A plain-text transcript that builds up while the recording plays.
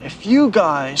If you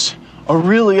guys are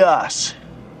really us,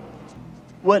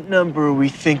 what number are we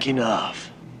thinking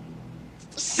of?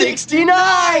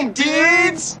 69,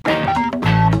 dudes!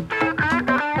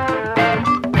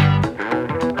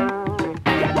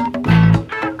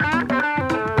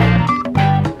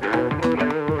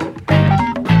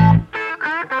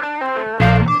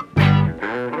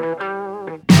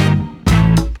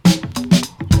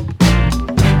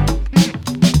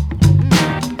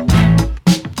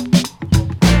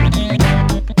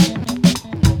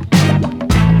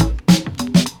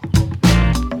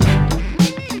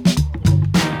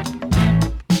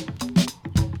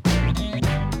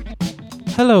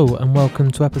 Hello and welcome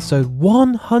to episode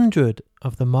 100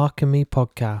 of the Mark and Me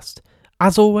podcast.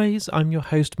 As always, I'm your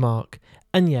host Mark,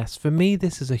 and yes, for me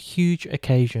this is a huge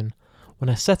occasion. When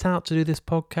I set out to do this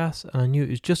podcast and I knew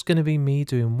it was just going to be me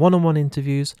doing one-on-one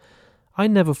interviews, I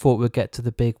never thought we'd get to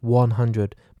the big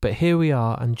 100, but here we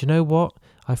are, and you know what?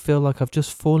 I feel like I've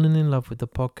just fallen in love with the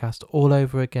podcast all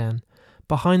over again.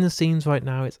 Behind the scenes right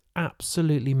now, it's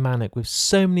absolutely manic with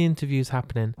so many interviews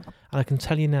happening, and I can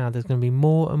tell you now there's going to be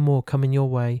more and more coming your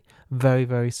way very,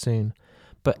 very soon.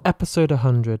 But episode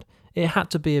 100, it had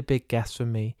to be a big guest for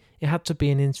me. It had to be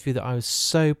an interview that I was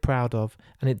so proud of,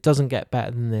 and it doesn't get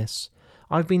better than this.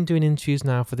 I've been doing interviews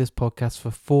now for this podcast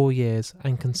for 4 years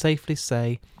and can safely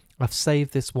say I've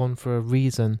saved this one for a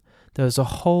reason. There was a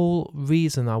whole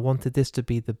reason I wanted this to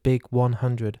be the big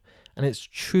 100, and it's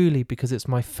truly because it's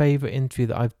my favourite interview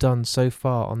that I've done so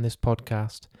far on this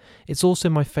podcast. It's also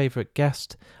my favourite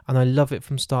guest, and I love it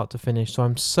from start to finish, so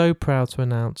I'm so proud to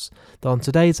announce that on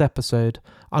today's episode,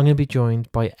 I'm going to be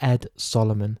joined by Ed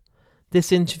Solomon.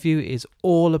 This interview is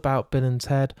all about Bill and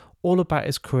Ted, all about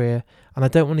his career, and I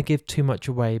don't want to give too much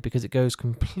away because it goes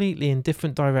completely in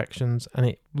different directions, and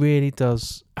it really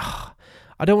does...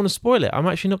 I don't want to spoil it. I'm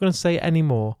actually not going to say any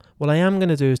more. What I am going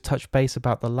to do is touch base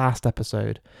about the last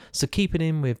episode. So keeping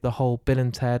in with the whole Bill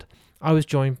and Ted, I was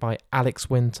joined by Alex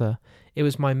Winter. It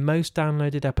was my most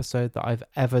downloaded episode that I've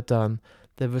ever done.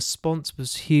 The response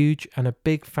was huge, and a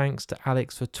big thanks to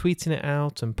Alex for tweeting it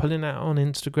out and pulling it out on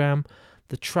Instagram.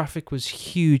 The traffic was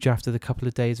huge after the couple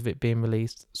of days of it being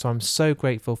released, so I'm so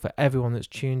grateful for everyone that's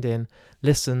tuned in,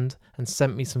 listened, and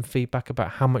sent me some feedback about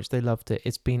how much they loved it.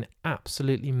 It's been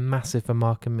absolutely massive for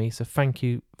Mark and me, so thank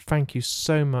you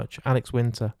so much, Alex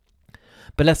Winter.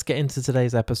 But let's get into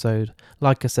today's episode.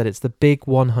 Like I said, it's the big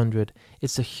 100.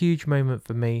 It's a huge moment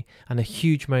for me and a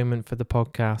huge moment for the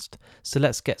podcast, so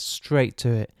let's get straight to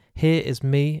it. Here is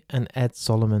me and Ed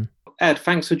Solomon. Ed,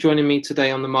 thanks for joining me today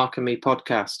on the Mark and Me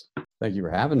podcast. Thank you for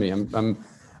having me.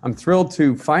 I'm thrilled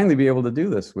to finally be able to do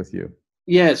this with you.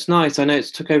 Yeah, it's nice. I know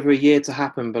it's took over a year to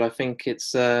happen, but I think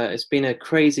it's been a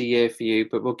crazy year for you,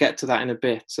 but we'll get to that in a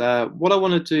bit. What I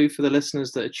want to do for the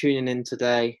listeners that are tuning in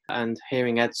today and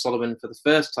hearing Ed Solomon for the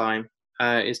first time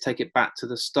is take it back to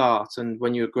the start and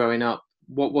when you were growing up.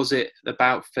 What was it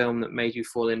about film that made you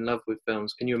fall in love with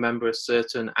films? Can you remember a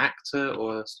certain actor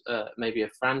or maybe a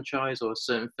franchise or a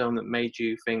certain film that made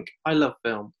you think, I love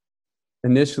film?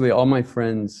 Initially, all my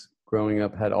friends growing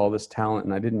up had all this talent,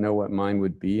 and I didn't know what mine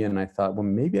would be. And I thought, well,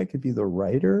 maybe I could be the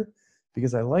writer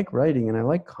because I like writing and I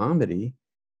like comedy.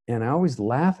 And I always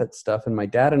laugh at stuff. And my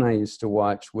dad and I used to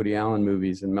watch Woody Allen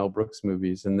movies and Mel Brooks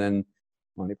movies and then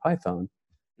Monty Python.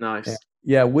 Nice. And,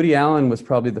 yeah, Woody Allen was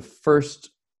probably the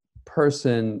first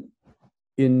person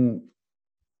in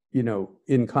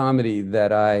comedy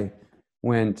that I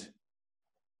went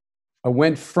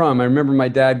from. I remember my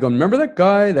dad going, remember that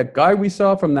guy we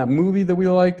saw from that movie that we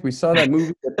liked? We saw that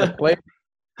movie at the play.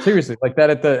 Seriously, like that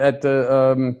at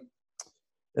the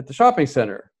shopping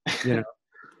center,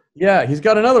 Yeah, he's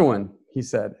got another one, he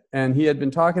said. And he had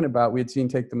been talking about, we had seen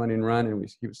Take the Money and Run, and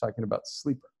he was talking about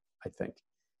Sleeper, I think.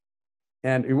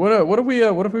 And what if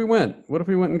we went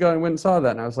and saw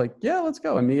that? And I was like, yeah, let's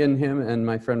go. And me and him and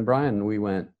my friend Brian, we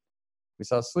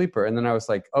saw Sleeper. And then I was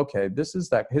like, okay, this is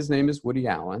that. His name is Woody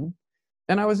Allen.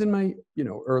 And I was in my,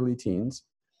 early teens.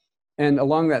 And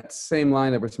along that same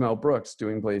line, there was Mel Brooks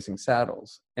doing Blazing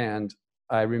Saddles. And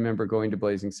I remember going to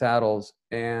Blazing Saddles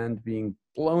and being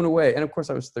blown away. And of course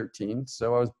I was 13.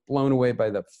 So I was blown away by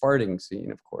the farting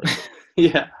scene, of course.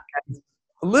 Yeah. I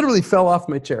literally fell off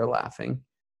my chair laughing.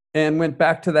 And went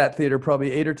back to that theater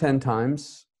probably 8 or 10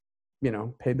 times,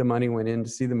 paid the money, went in to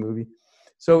see the movie.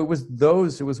 So it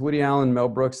was Woody Allen, Mel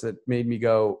Brooks that made me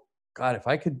go, God, if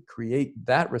I could create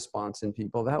that response in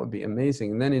people, that would be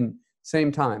amazing. And then in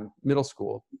same time, middle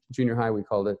school, junior high, we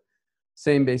called it,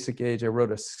 same basic age, I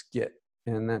wrote a skit.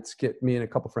 And that skit, me and a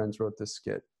couple friends wrote this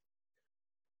skit.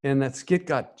 And that skit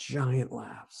got giant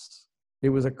laughs. It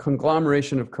was a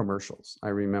conglomeration of commercials, I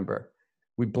remember.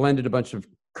 We blended a bunch of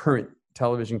current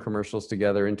television commercials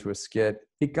together into a skit.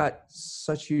 It got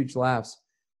such huge laughs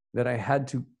that I had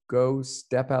to go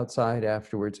step outside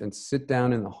afterwards and sit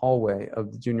down in the hallway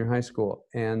of the junior high school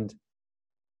and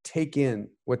take in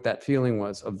what that feeling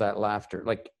was of that laughter,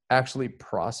 like actually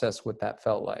process what that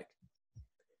felt like.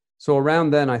 So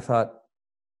around then I thought,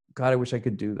 God, I wish I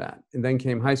could do that. And then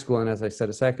came high school. And as I said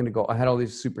a second ago, I had all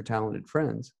these super talented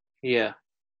friends. Yeah.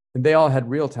 And they all had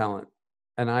real talent.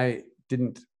 And I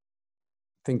didn't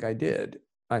think I did.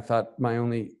 I thought my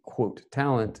only, quote,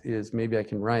 talent is maybe I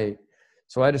can write.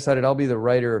 So I decided I'll be the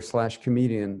writer /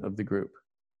 comedian of the group.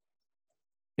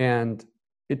 And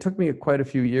it took me quite a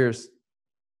few years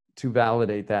to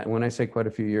validate that. And when I say quite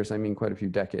a few years, I mean quite a few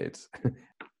decades.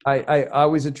 I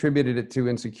always attributed it to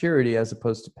insecurity as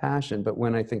opposed to passion. But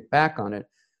when I think back on it,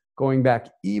 going back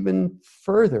even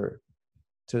further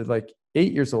to like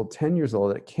 8 years old, 10 years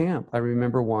old at camp, I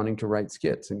remember wanting to write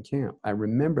skits in camp. I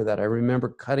remember that. I remember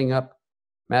cutting up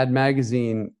Mad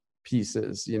Magazine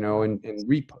pieces, you know, and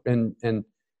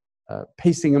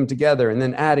pasting them together and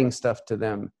then adding stuff to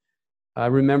them. I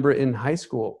remember in high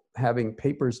school having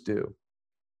papers due,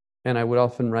 and I would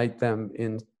often write them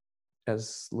in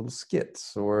as little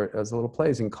skits or as little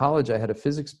plays. In college, I had a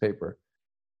physics paper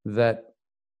that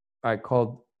I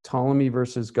called Ptolemy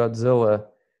versus Godzilla,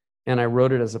 and I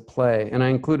wrote it as a play. And I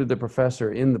included the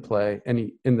professor in the play,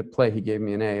 and in the play he gave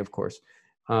me an A, of course.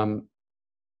 And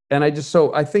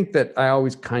I think that I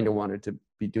always kind of wanted to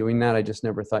be doing that. I just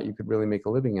never thought you could really make a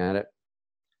living at it.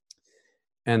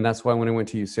 And that's why when I went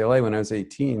to UCLA when I was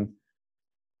 18,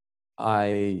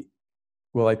 I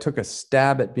took a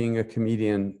stab at being a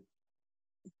comedian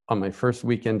on my first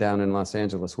weekend down in Los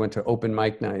Angeles. Went to open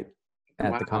mic night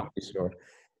at the Comedy Store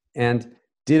and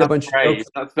did a bunch of jokes.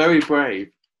 That's very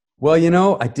brave. Well, you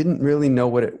know, I didn't really know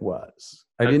what it was.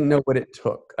 I didn't know what it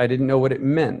took. I didn't know what it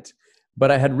meant.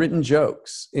 But I had written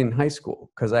jokes in high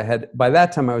school because by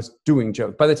that time I was doing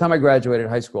jokes. By the time I graduated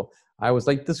high school, I was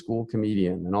like the school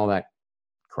comedian and all that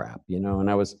crap, you know, and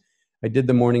I did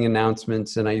the morning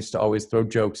announcements and I used to always throw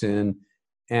jokes in,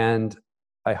 and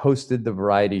I hosted the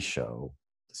variety show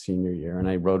senior year, and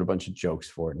I wrote a bunch of jokes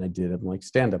for it, and I did them like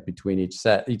stand up between each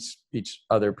set, each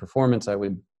other performance. I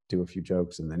would do a few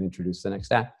jokes and then introduce the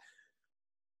next act,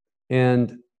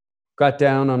 and got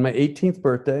down on my 18th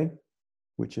birthday,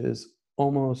 which is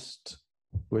almost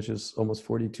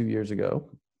 42 years ago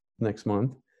next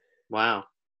month. Wow.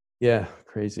 Yeah,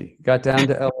 crazy. Got down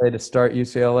to LA to start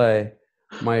UCLA.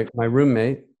 My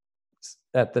roommate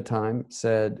at the time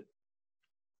said,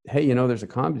 hey, you know, there's a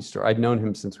comedy store. I'd known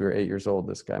him since we were 8 years old,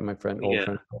 this guy, my friend, old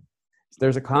friend.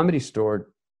 There's a comedy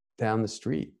store down the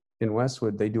street in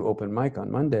Westwood. They do open mic on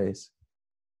Mondays.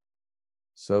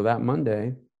 So that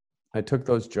Monday, I took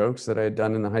those jokes that I had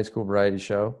done in the high school variety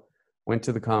show, went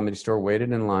to the comedy store,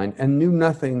 waited in line, and knew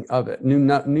nothing of it,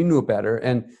 knew better.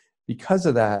 And because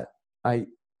of that, I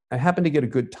happened to get a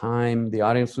good time. The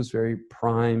audience was very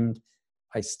primed.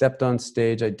 I stepped on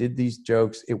stage. I did these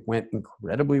jokes. It went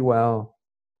incredibly well.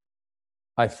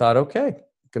 I thought, okay,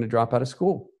 I'm going to drop out of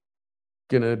school,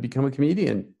 going to become a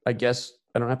comedian. I guess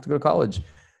I don't have to go to college.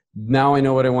 Now I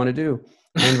know what I want to do.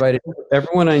 I invited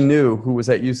everyone I knew who was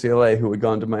at UCLA who had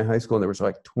gone to my high school, and there was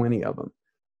like 20 of them,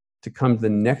 to come the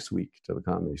next week to the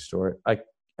Comedy Store. I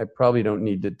probably don't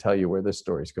need to tell you where this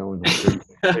story's going. I'm sure you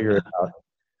can figure it out.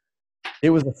 It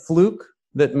was a fluke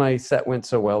that my set went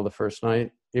so well the first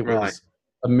night. It was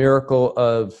a miracle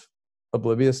of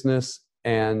obliviousness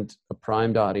and a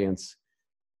primed audience.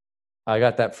 I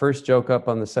got that first joke up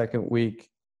on the second week.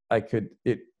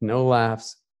 No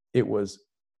laughs. It was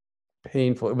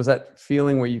painful. It was that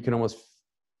feeling where you can almost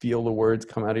feel the words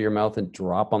come out of your mouth and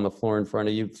drop on the floor in front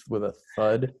of you with a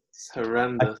thud. It's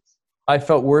horrendous. I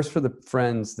felt worse for the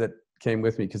friends that came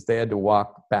with me because they had to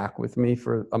walk back with me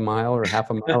for a mile or half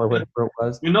a mile or whatever it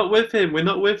was. We're not with him. We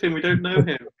don't know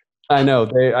him. I know.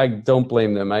 I don't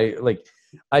blame them.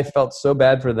 I felt so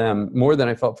bad for them, more than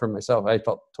I felt for myself. I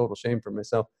felt total shame for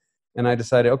myself. And I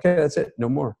decided, okay, that's it. No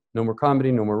more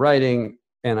comedy, no more writing.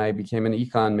 And I became an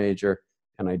econ major,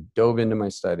 and I dove into my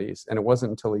studies. And it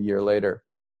wasn't until a year later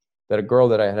that a girl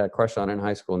that I had a crush on in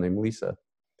high school named Lisa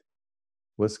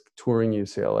was touring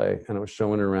UCLA, and I was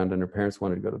showing her around, and her parents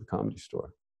wanted to go to the Comedy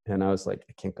Store. And I was like,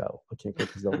 I can't go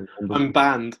because they'll remember. I'm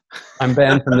banned. I'm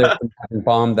banned from there, from having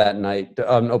bombed that night,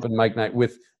 on open mic night,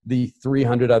 with the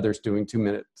 300 others doing 2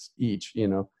 minutes each, you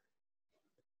know.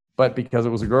 But because it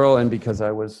was a girl, and because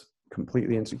I was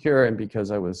completely insecure, and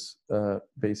because I was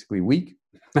basically weak,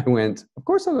 I went, of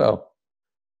course I'll go.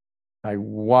 I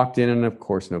walked in, and of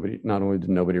course not only did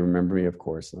nobody remember me, of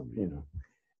course, you know.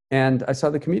 And I saw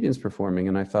the comedians performing,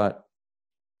 and I thought,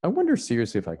 I wonder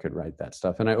seriously if I could write that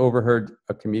stuff. And I overheard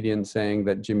a comedian saying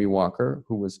that Jimmy Walker,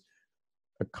 who was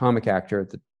a comic actor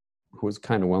who was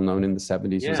kind of well known in the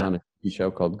 70s, was on a TV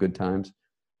show called Good Times.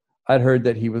 I'd heard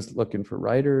that he was looking for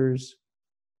writers.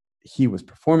 He was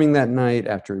performing that night.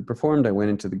 After he performed, I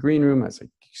went into the green room. I was like,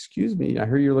 excuse me, I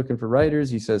heard you're looking for writers.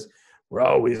 He says, we're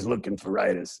always looking for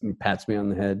writers. And he pats me on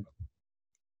the head,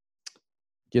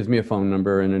 gives me a phone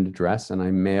number and an address, and I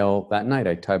mail that night.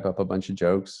 I type up a bunch of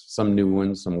jokes, some new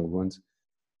ones, some old ones,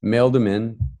 mailed them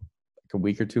in. Like a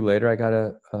week or two later, I got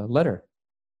a letter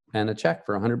and a check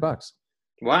for $100.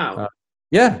 Wow.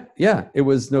 Yeah. It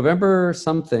was November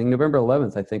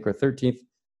 11th, I think, or 13th,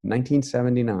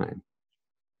 1979.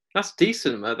 That's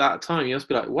decent at that time. You must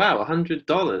be like, wow,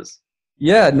 $100.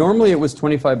 Yeah, normally it was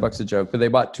 $25 a joke, but they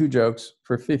bought 2 jokes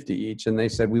for $50 each, and they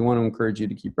said, we want to encourage you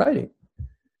to keep writing.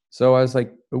 So I was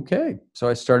like, okay. So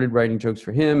I started writing jokes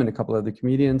for him and a couple other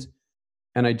comedians,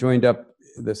 and I joined up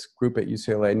this group at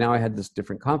UCLA. Now I had this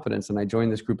different confidence, and I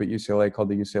joined this group at UCLA called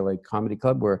the UCLA Comedy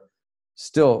Club, where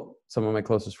still some of my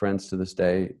closest friends to this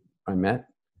day I met.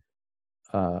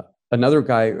 Another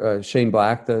guy, Shane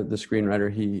Black, the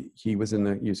screenwriter, he was in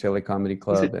the UCLA Comedy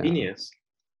Club. He's a genius.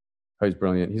 He's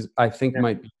brilliant. I think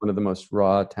might be one of the most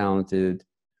talented,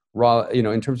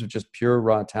 in terms of just pure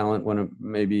raw talent, one of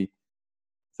maybe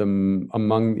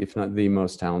among, if not the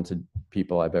most talented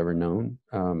people I've ever known.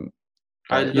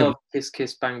 I love Kiss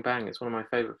Kiss Bang Bang. It's one of my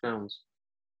favorite films.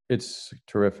 It's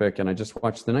terrific, and I just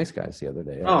watched The Nice Guys the other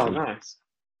day. Oh, nice.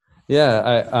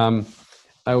 Yeah,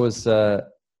 I was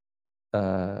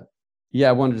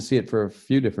I wanted to see it for a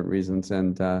few different reasons,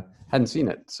 and hadn't seen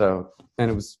it. So, and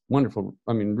it was wonderful.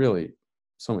 I mean, really,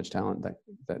 so much talent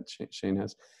that Shane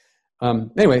has.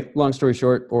 Anyway, long story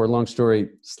short, or long story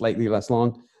slightly less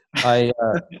long, I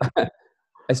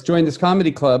joined this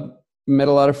comedy club, met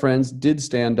a lot of friends, did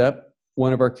stand up.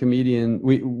 One of our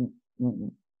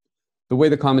the way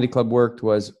the comedy club worked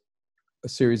was a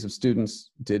series of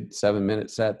students did 7-minute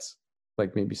sets,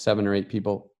 like maybe 7 or 8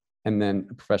 people, and then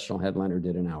a professional headliner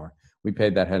did an hour. We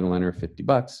paid that headliner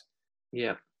 $50.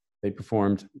 Yeah. They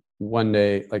performed one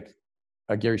day, like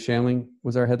Gary Shandling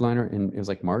was our headliner, and it was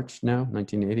like March now,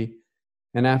 1980.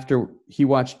 And after he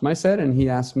watched my set, and he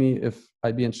asked me if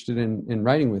I'd be interested in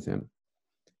writing with him.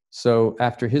 So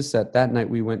after his set that night,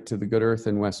 we went to the Good Earth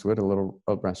in Westwood,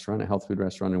 a restaurant, a health food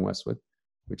restaurant in Westwood,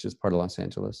 which is part of Los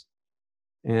Angeles.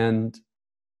 And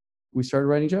we started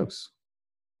writing jokes.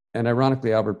 And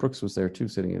ironically, Albert Brooks was there too,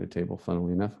 sitting at a table,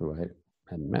 funnily enough, who I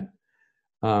hadn't met.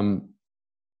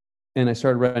 And I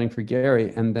started writing for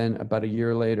Gary. And then about a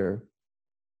year later,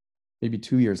 maybe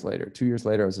 2 years later,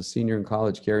 I was a senior in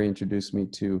college. Gary introduced me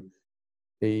to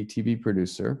a TV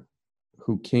producer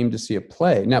who came to see a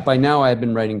play. Now, by now I had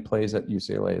been writing plays at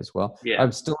UCLA as well. Yeah. I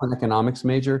was still an economics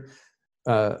major.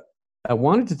 I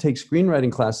wanted to take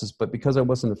screenwriting classes, but because I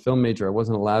wasn't a film major, I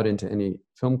wasn't allowed into any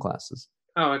film classes.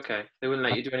 Oh, okay. They wouldn't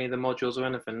let you do any of the modules or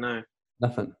anything, no?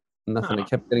 Nothing. Oh. I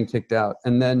kept getting kicked out.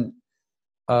 And then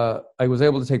I was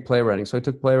able to take playwriting. So I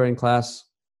took playwriting class.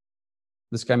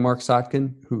 This guy, Mark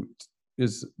Sotkin, who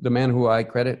is the man who I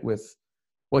credit with,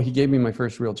 well, he gave me my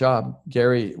first real job.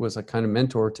 Gary was a kind of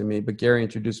mentor to me, but Gary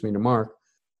introduced me to Mark.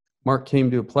 Mark came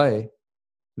to a play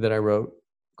that I wrote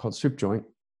called Strip Joint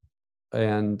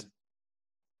and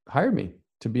hired me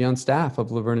to be on staff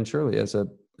of Laverne and Shirley as a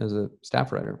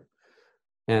staff writer.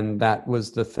 And that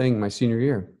was the thing my senior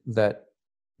year that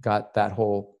got that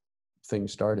whole thing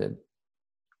started.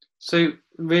 So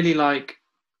really, like,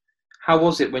 how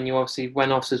was it when you obviously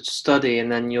went off to study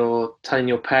and then you're telling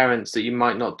your parents that you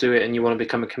might not do it and you want to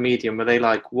become a comedian? Were they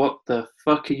like, what the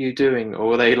fuck are you doing? Or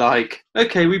were they like,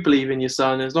 okay, we believe in your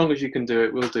son. As long as you can do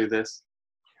it, we'll do this.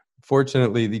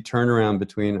 Fortunately, the turnaround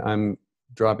between I'm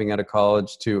dropping out of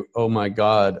college to, oh my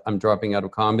God, I'm dropping out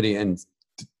of comedy and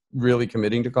really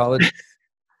committing to college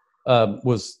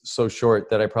was so short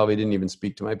that I probably didn't even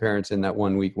speak to my parents in that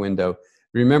 1 week window.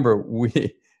 Remember,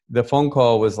 the phone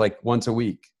call was like once a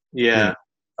week. Yeah.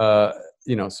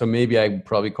 So maybe I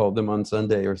probably called them on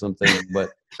Sunday or something,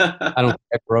 but I don't think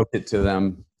I broke it to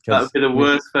them. That would be the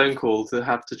worst phone call to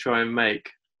have to try and make.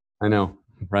 I know,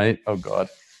 right? Oh God.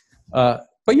 But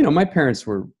my parents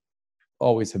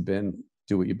always have been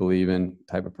do what you believe in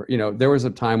type of person. There was a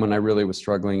time when I really was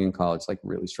struggling in college, like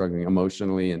really struggling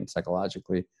emotionally and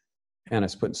psychologically. And I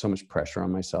was putting so much pressure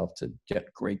on myself to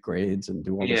get great grades and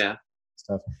do all this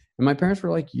stuff. And my parents were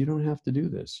like, you don't have to do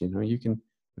this. You can,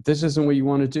 if this isn't what you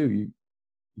want to do,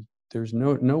 there's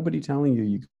nobody telling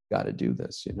you got to do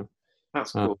this,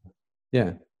 That's cool.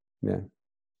 Yeah.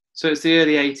 So it's the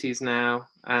early 80s now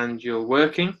and you're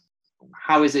working?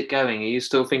 how is it going? Are you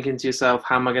still thinking to yourself,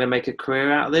 how am I going to make a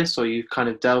career out of this? Or are you kind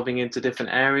of delving into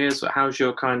different areas? How's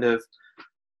your kind of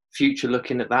future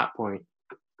looking at that point?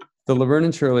 The Laverne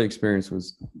and Shirley experience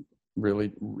was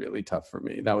really, really tough for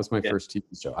me. That was my first TV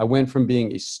show. I went from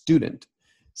being a student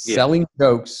selling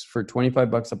jokes for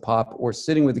 $25 a pop, or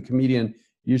sitting with a comedian,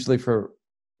 usually for,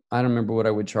 I don't remember what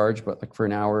I would charge, but like for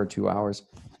an hour or 2 hours,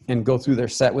 and go through their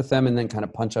set with them and then kind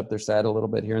of punch up their set a little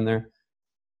bit here and there.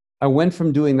 I went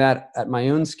from doing that at my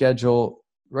own schedule,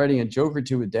 writing a joke or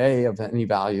two a day of any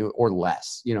value or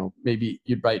less. You know, maybe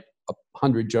you'd write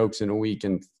 100 jokes in a week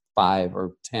and 5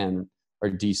 or 10 are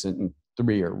decent and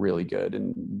 3 are really good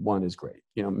and 1 is great.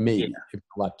 You know, maybe if you're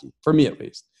lucky, for me at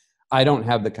least. I don't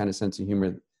have the kind of sense of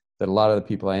humor that a lot of the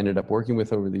people I ended up working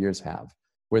with over the years have,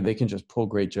 where they can just pull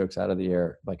great jokes out of the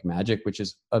air like magic, which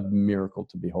is a miracle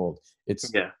to behold.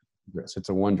 It's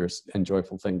a wondrous and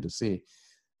joyful thing to see.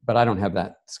 But I don't have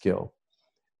that skill.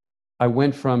 I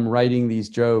went from writing these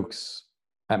jokes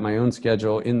at my own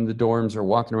schedule in the dorms or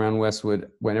walking around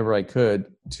Westwood whenever I could,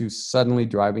 to suddenly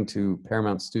driving to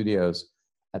Paramount Studios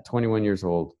at 21 years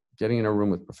old, getting in a room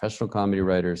with professional comedy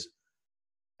writers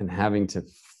and having to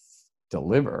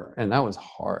deliver. And that was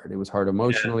hard. It was hard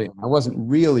emotionally. I wasn't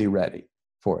really ready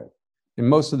for it. In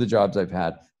most of the jobs I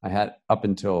had up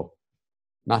until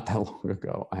not that long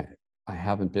ago, I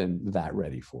haven't been that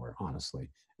ready for it, honestly.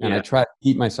 And I try to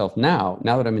keep myself now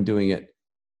that I'm doing it.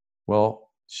 Well,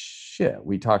 shit,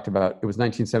 we talked about, it was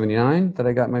 1979 that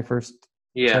I got my first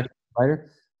check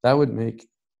writer. That would make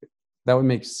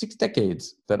 6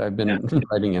 decades that I've been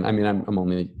writing in. I mean,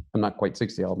 I'm not quite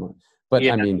 60, but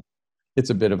I mean,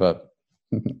 it's a bit of a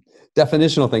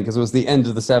definitional thing because it was the end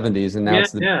of the 70s and now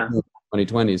it's the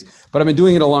 2020s. But I've been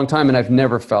doing it a long time, and I've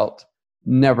never felt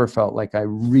like I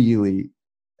really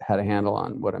had a handle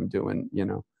on what I'm doing, you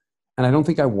know. And I don't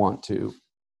think I want to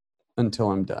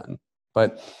until I'm done.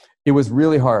 But it was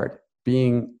really hard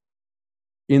being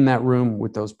in that room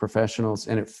with those professionals,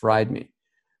 and it fried me.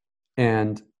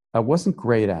 And I wasn't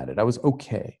great at it. I was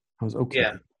okay.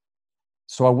 Yeah.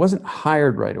 So I wasn't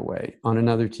hired right away on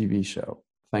another TV show,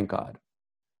 thank God.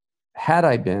 Had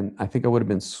I been, I think I would have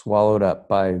been swallowed up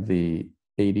by the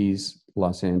 80s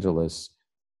Los Angeles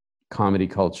comedy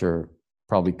culture,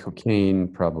 probably cocaine,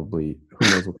 probably who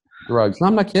knows what drugs. No,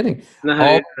 I'm not kidding.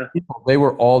 People, they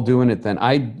were all doing it then.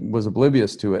 I was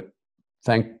oblivious to it,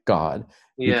 thank God,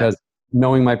 because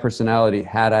knowing my personality,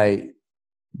 had I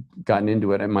gotten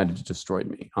into it, it might have destroyed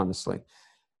me, honestly.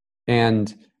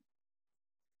 And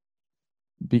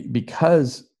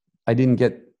because I didn't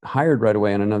get hired right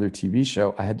away on another TV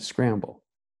show, I had to scramble.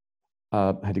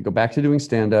 I had to go back to doing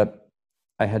stand-up.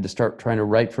 I had to start trying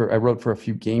to I wrote for a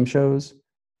few game shows.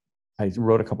 I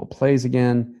wrote a couple plays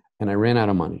again, and I ran out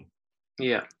of money.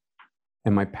 Yeah.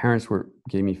 And my parents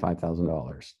gave me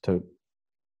 $5,000 to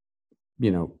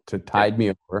tide me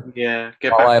over. Yeah.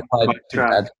 Get while back I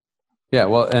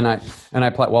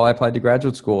applied while I applied to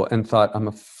graduate school and thought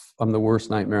I'm the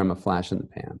worst nightmare. I'm a flash in the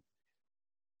pan.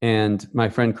 And my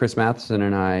friend Chris Matheson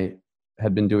and I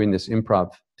had been doing this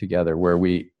improv together where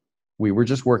we were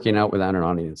just working out without an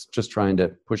audience, just trying to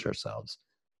push ourselves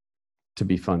to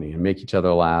be funny and make each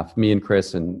other laugh. Me and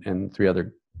Chris and 3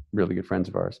 other really good friends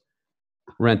of ours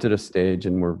rented a stage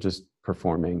and we're just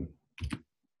performing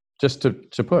just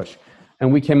to push.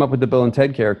 And we came up with the Bill and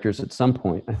Ted characters at some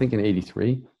point, I think in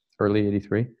early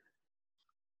 83.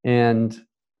 And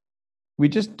we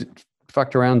just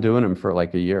fucked around doing them for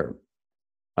like a year.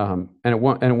 And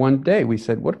one day we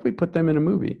said, what if we put them in a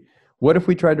movie? What if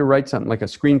we tried to write something like a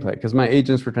screenplay? Because my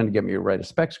agents were trying to get me to write a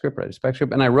spec script.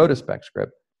 And I wrote a spec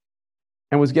script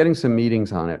and was getting some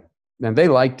meetings on it. And they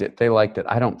liked it.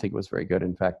 I don't think it was very good.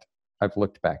 In fact, I've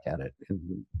looked back at it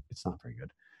and it's not very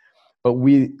good. But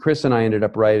Chris and I ended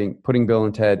up putting Bill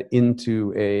and Ted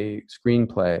into a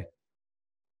screenplay,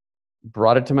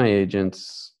 brought it to my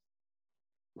agents,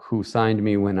 who signed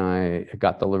me when I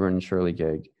got the Laverne and Shirley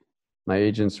gig. My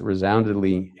agents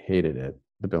resoundingly hated it,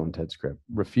 the Bill and Ted script,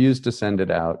 refused to send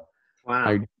it out.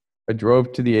 Wow. I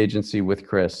drove to the agency with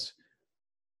Chris.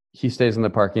 He stays in the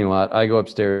parking lot. I go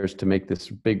upstairs to make this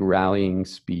big rallying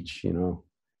speech,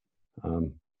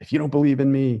 if you don't believe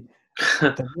in me,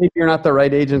 then maybe you're not the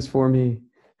right agents for me.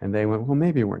 And they went, well,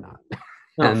 maybe we're not.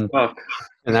 And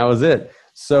that was it.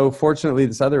 So fortunately,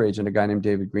 this other agent, a guy named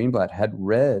David Greenblatt, had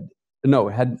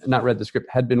not read the script,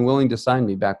 had been willing to sign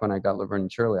me back when I got Laverne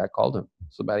and Shirley. I called him.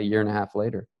 So about a year and a half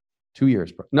later, 3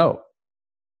 years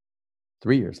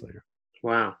later.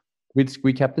 Wow.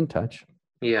 We kept in touch.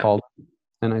 Yeah. Called him,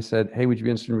 and I said, hey, would you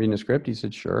be interested in reading the script? He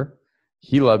said, sure.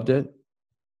 He loved it.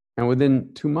 And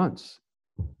within 2 months,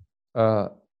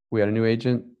 we had a new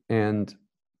agent and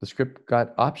the script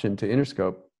got optioned to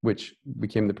Interscope, which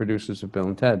became the producers of Bill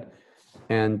and Ted.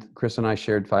 And Chris and I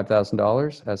shared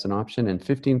 $5,000 as an option and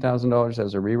 $15,000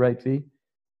 as a rewrite fee.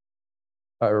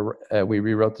 We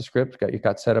rewrote the script,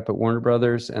 got set up at Warner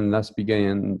Brothers, and thus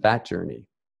began that journey.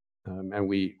 And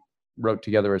we wrote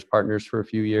together as partners for a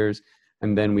few years,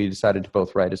 and then we decided to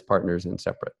both write as partners and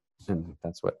separate. And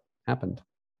that's what happened.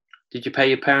 Did you pay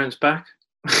your parents back?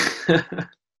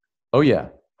 Oh, yeah.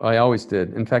 I always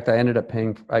did. In fact, I ended up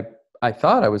paying. I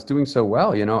thought I was doing so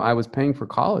well. I was paying for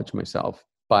college myself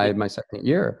by my second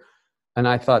year. And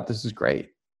I thought, this is great.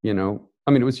 I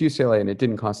mean, it was UCLA and it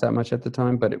didn't cost that much at the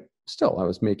time, but still, I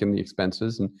was making the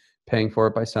expenses and paying for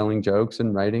it by selling jokes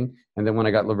and writing. And then when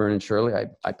I got Laverne and Shirley,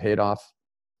 I paid off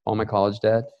all my college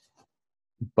debt,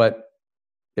 but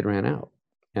it ran out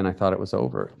and I thought it was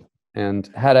over. And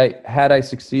had I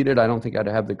succeeded, I don't think I'd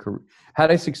have the career. Had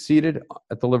I succeeded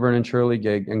at the Laverne and Shirley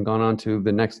gig and gone on to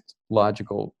the next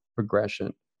logical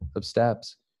progression of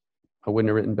steps, I wouldn't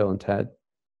have written Bill and Ted,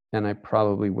 and I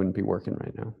probably wouldn't be working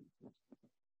right now.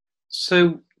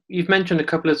 So you've mentioned a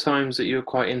couple of times that you were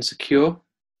quite insecure.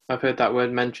 I've heard that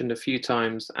word mentioned a few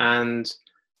times, and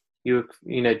you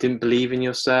didn't believe in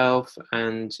yourself,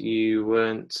 and you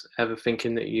weren't ever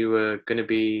thinking that you were going to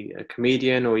be a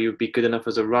comedian or you would be good enough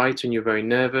as a writer, and you're very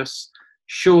nervous.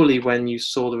 Surely when you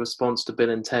saw the response to Bill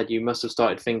and Ted, you must have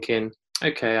started thinking,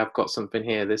 okay, I've got something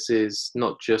here. This is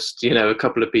not just, a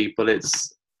couple of people.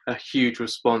 It's a huge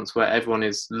response where everyone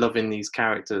is loving these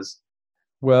characters.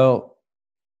 Well,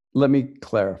 let me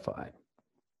clarify.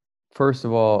 First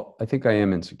of all, I think I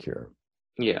am insecure.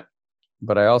 Yeah.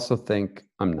 But I also think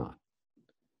I'm not.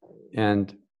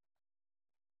 And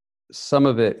some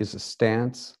of it is a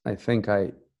stance I think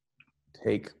I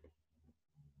take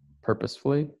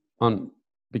purposefully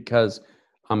because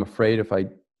I'm afraid if I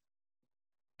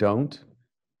don't,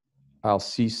 I'll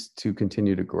cease to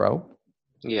continue to grow.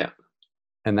 Yeah.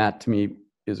 And that to me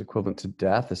is equivalent to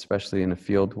death, especially in a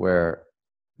field where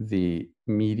the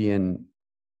median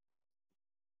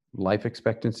life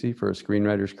expectancy for a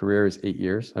screenwriter's career is 8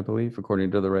 years, I believe,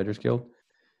 according to the Writers Guild.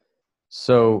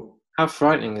 So how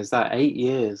frightening is that? 8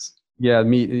 years. Yeah,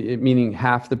 meaning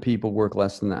half the people work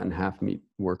less than that and half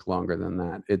work longer than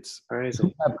that. It's crazy.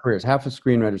 Who have careers. Half of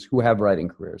screenwriters who have writing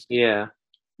careers. Yeah.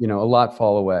 A lot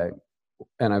fall away.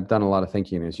 And I've done a lot of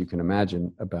thinking, as you can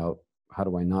imagine, about how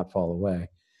do I not fall away.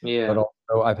 Yeah. But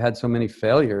also I've had so many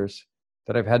failures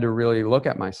that I've had to really look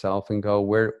at myself and go,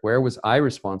 where was I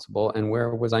responsible and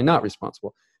where was I not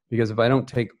responsible? Because if I don't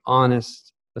take an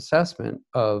honest assessment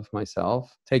of myself,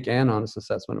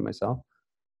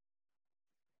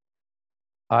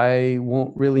 I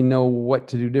won't really know what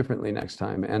to do differently next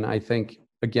time. And I think,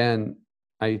 again,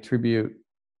 I attribute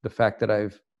the fact that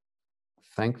I've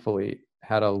thankfully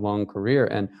had a long career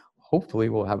and hopefully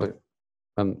will have a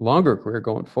longer career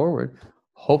going forward.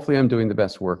 Hopefully I'm doing the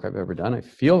best work I've ever done. I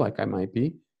feel like I might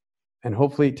be. And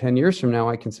hopefully 10 years from now,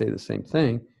 I can say the same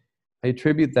thing. I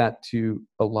attribute that to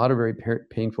a lot of very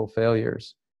painful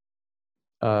failures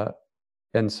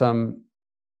and some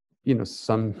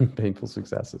painful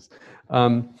successes.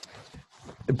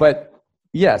 But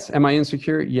yes, am I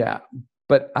insecure? Yeah.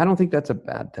 But I don't think that's a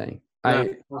bad thing. No.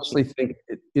 I honestly think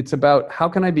it's about how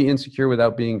can I be insecure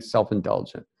without being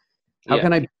self-indulgent? How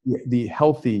can I be the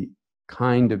healthy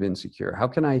kind of insecure? How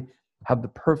can I have the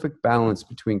perfect balance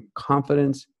between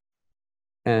confidence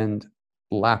and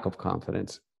lack of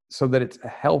confidence so that it's a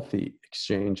healthy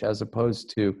exchange as opposed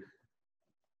to,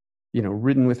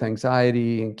 ridden with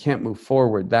anxiety and can't move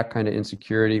forward, that kind of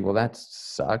insecurity. Well, that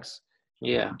sucks.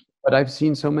 Yeah. But I've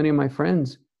seen so many of my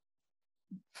friends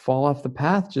fall off the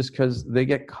path just because they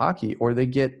get cocky or they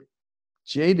get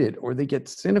jaded or they get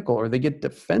cynical or they get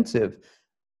defensive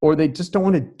or they just don't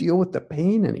want to deal with the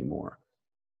pain anymore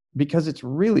because it's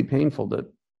really painful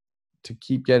to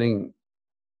keep getting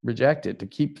rejected, to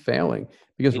keep failing,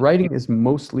 because writing is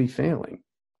mostly failing.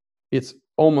 It's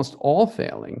almost all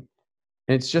failing.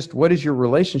 And it's just, what is your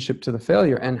relationship to the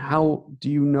failure and how do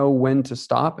you know when to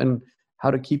stop and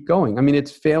how to keep going? I mean,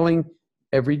 it's failing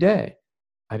every day.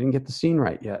 I didn't get the scene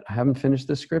right yet. I haven't finished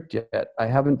the script yet. I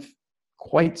haven't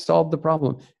quite solved the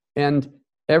problem. And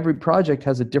every project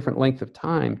has a different length of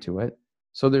time to it.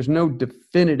 So there's no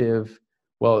definitive,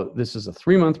 well, this is a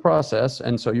 3-month process.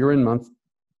 And so you're in month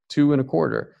 2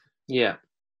 1/4. Yeah.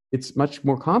 It's much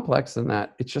more complex than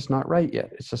that. It's just not right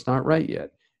yet. It's just not right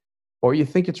yet. Or you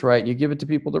think it's right and you give it to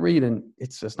people to read and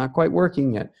it's just not quite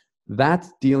working yet.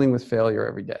 That's dealing with failure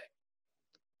every day.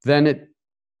 Then it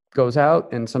goes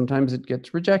out and sometimes it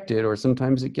gets rejected or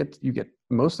sometimes you get a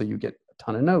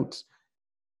ton of notes.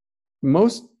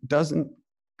 Most don't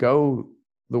go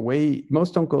the way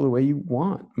you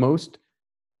want. Most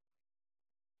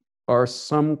are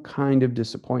some kind of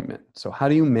disappointment. So how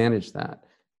do you manage that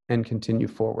and continue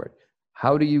forward?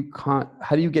 How do you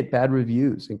get bad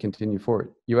reviews and continue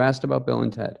forward? You asked about Bill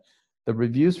and Ted. The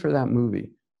reviews for that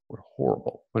movie were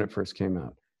horrible when it first came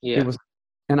out. Yeah. It was,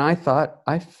 and I thought,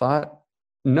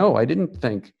 no, I didn't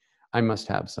think I must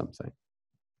have something.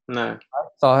 No. I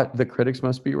thought the critics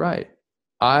must be right.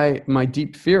 My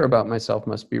deep fear about myself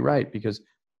must be right, because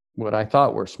what I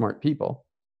thought were smart people.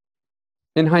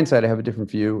 In hindsight, I have a different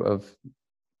view of,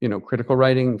 critical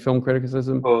writing, film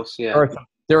criticism. Of course, yeah.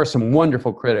 There are some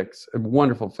wonderful critics,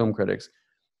 wonderful film critics,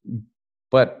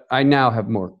 but I now have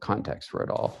more context for it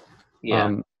all.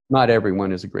 Yeah. Not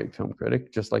everyone is a great film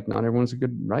critic, just like not everyone's a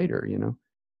good writer,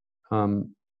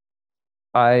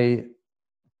 I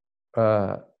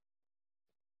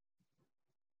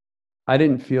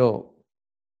didn't feel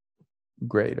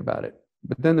great about it.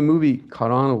 But then the movie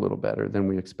caught on a little better than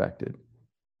we expected.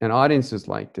 And audiences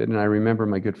liked it. And I remember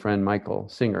my good friend Michael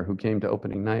Singer, who came to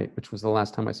opening night, which was the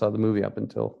last time I saw the movie up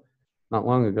until not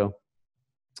long ago,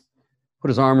 put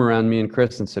his arm around me and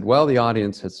Chris and said, well, the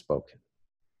audience has spoken.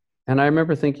 And I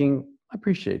remember thinking, I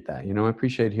appreciate that. I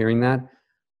appreciate hearing that.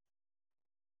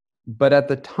 But at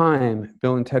the time,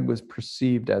 Bill and Ted was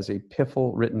perceived as a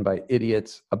piffle written by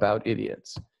idiots about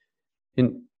idiots.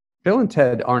 And Bill and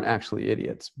Ted aren't actually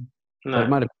idiots. No. It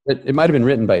might have been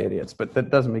written by idiots, but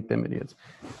that doesn't make them idiots.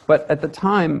 But at the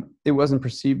time, it wasn't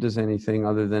perceived as anything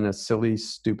other than a silly,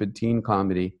 stupid teen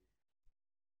comedy.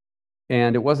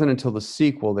 And it wasn't until the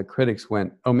sequel that critics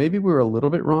went, oh, maybe we were a little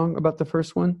bit wrong about the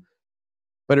first one.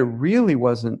 But it really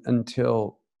wasn't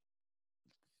until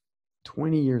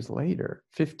 20 years later,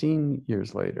 15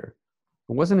 years later.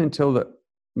 It wasn't until the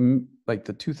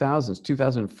 2000s,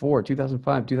 2004,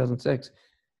 2005, 2006,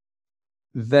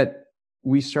 that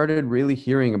we started really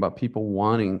hearing about people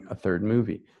wanting a third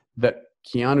movie, that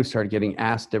Keanu started getting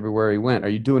asked everywhere he went, are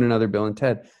you doing another Bill and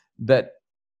Ted? That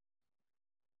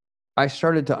I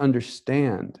started to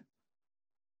understand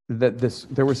that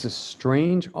there was this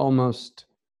strange, almost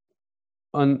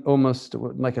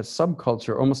like a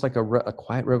subculture, almost like a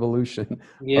quiet revolution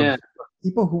of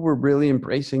people who were really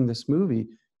embracing this movie.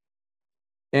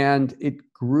 And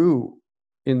it grew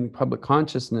in public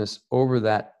consciousness over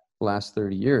that last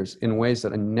 30 years in ways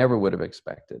that I never would have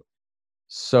expected.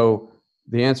 So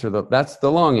the answer, that's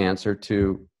the long answer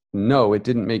to no, it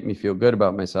didn't make me feel good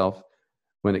about myself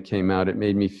when it came out. It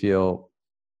made me feel,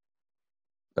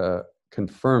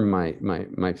 confirm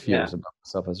my fears about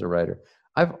myself as a writer.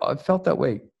 I've felt that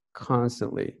way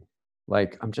constantly.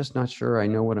 Like, I'm just not sure I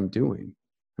know what I'm doing.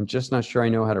 I'm just not sure I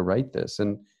know how to write this.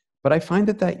 But I find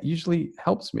that usually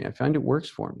helps me. I find it works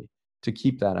for me to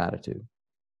keep that attitude.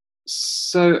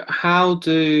 So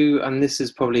and this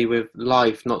is probably with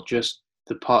life, not just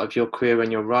the part of your career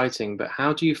when you're writing, but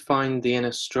how do you find the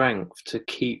inner strength to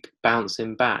keep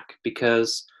bouncing back?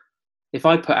 Because if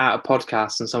I put out a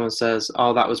podcast and someone says,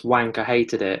 oh, that was wank, I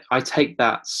hated it, I take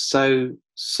that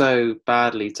so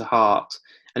badly to heart.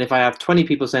 And if I have 20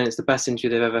 people saying it's the best interview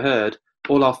they've ever heard,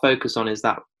 all I'll focus on is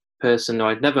that person who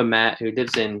I'd never met, who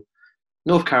lives in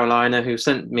North Carolina, who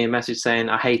sent me a message saying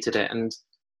I hated it. And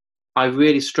I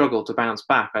really struggle to bounce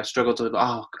back. I struggle to,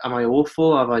 am I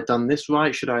awful? Have I done this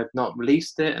right? Should I have not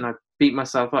released it? And I beat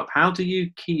myself up. How do you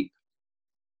keep,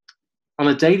 on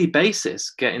a daily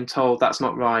basis, getting told that's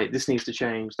not right, this needs to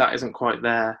change, that isn't quite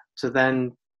there, to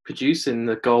then producing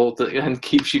the gold that then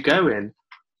keeps you going?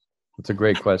 That's a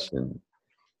great question.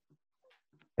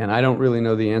 And I don't really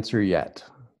know the answer yet.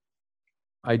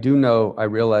 I do know, I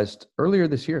realized earlier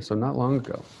this year, so not long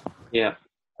ago,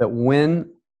 that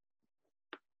when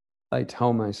I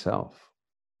tell myself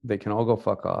they can all go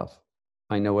fuck off,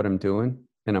 I know what I'm doing,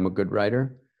 and I'm a good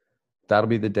writer, that'll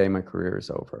be the day my career is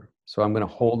over. So I'm going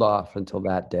to hold off until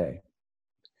that day.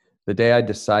 The day I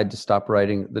decide to stop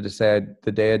writing, the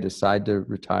day I decide to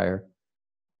retire,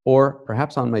 or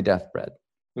perhaps on my deathbed.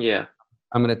 Yeah.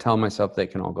 I'm going to tell myself they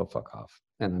can all go fuck off,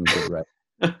 and I'm a good writer.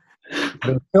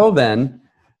 But until then,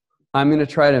 I'm going to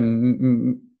try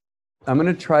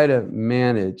to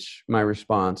manage my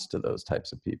response to those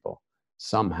types of people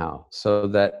somehow, so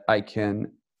that I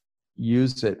can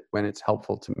use it when it's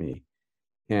helpful to me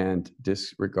and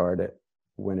disregard it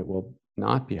when it will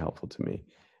not be helpful to me.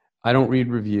 I don't read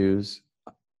reviews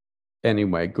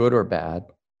anyway, good or bad,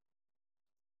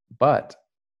 but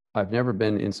I've never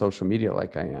been in social media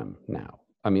like I am now.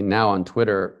 I mean, now on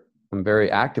Twitter, I'm very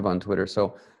active on Twitter,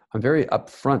 so I'm very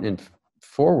upfront and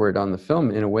forward on the film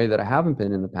in a way that I haven't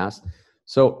been in the past.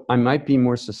 So I might be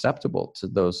more susceptible to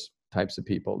those types of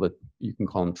people, that you can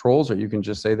call them trolls, or you can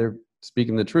just say they're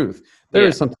speaking the truth. There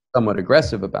is something somewhat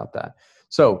aggressive about that.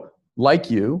 So like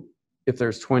you, if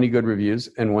there's 20 good reviews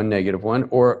and one negative one,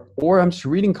 or I'm just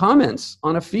reading comments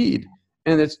on a feed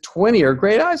and it's 20 are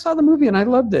great. I saw the movie and I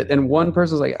loved it. And one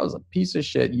person's like, I was a piece of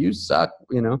shit. You suck.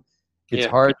 You know, it's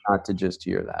hard not to just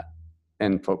hear that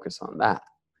and focus on that.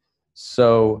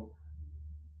 So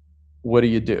what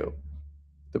do?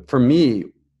 For me,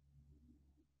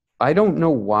 I don't know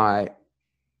why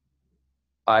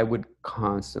I would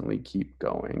constantly keep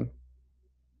going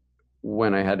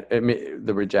when I had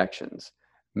the rejections.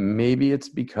 Maybe it's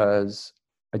because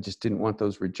I just didn't want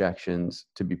those rejections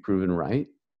to be proven right.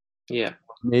 Yeah.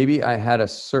 Maybe I had a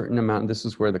certain amount, this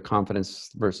is where the confidence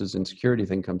versus insecurity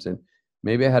thing comes in.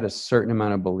 Maybe I had a certain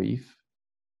amount of belief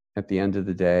at the end of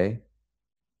the day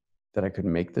that I could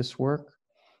make this work.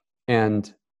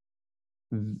 And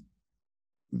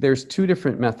there's two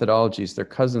different methodologies. They're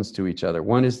cousins to each other.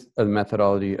 One is a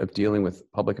methodology of dealing with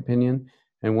public opinion,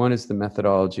 and one is the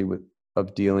methodology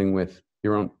of dealing with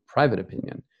your own private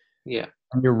opinion. Yeah.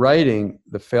 When you're writing,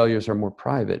 the failures are more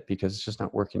private because it's just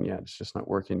not working yet. It's just not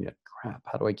working yet. Crap,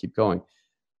 how do I keep going?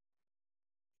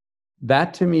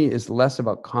 That to me is less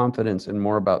about confidence and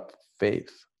more about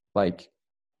faith. Like,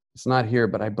 it's not here,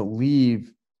 but I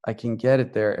believe I can get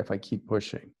it there if I keep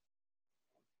pushing.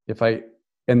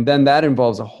 And then that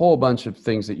involves a whole bunch of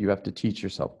things that you have to teach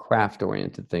yourself,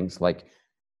 craft-oriented things like,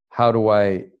 how do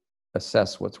I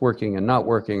assess what's working and not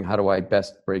working? How do I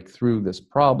best break through this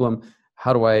problem?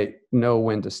 How do I know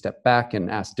when to step back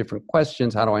and ask different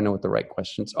questions? How do I know what the right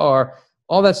questions are?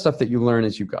 All that stuff that you learn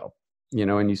as you go, you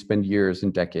know, and you spend years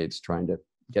and decades trying to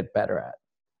get better at,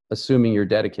 assuming you're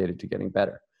dedicated to getting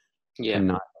better. Yeah.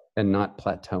 And not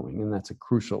plateauing. And that's a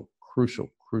crucial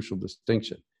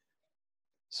distinction.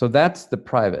 So that's the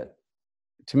private.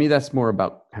 To me, that's more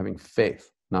about having faith,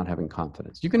 not having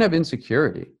confidence. You can have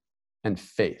insecurity and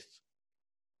faith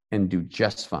and do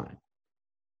just fine.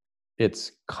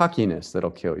 It's cockiness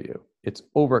that'll kill you. It's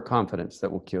overconfidence that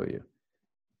will kill you.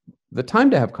 The time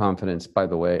to have confidence, by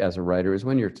the way, as a writer, is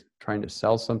when you're trying to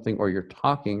sell something or you're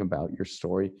talking about your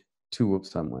story to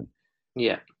someone.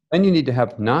 Yeah. Then you need to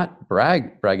have not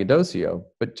braggadocio,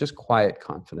 but just quiet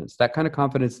confidence. That kind of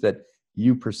confidence that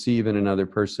you perceive in another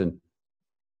person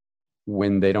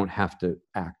when they don't have to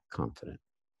act confident.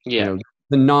 Yeah. You know,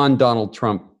 the non-Donald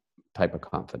Trump type of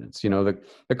confidence. You know,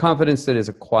 the confidence that is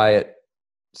a quiet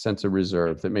sense of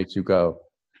reserve that makes you go,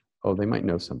 oh, they might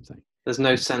know something. There's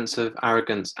no sense of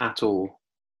arrogance at all.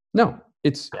 No,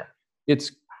 it's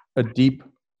a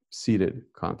deep-seated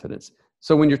confidence.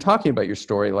 So when you're talking about your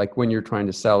story, like when you're trying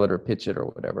to sell it or pitch it or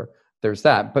whatever, there's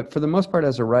that. But for the most part,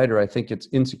 as a writer, I think it's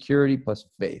insecurity plus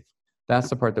faith. That's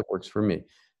the part that works for me.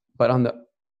 But on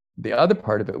the other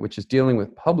part of it, which is dealing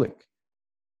with public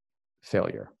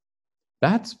failure,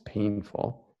 that's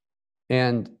painful.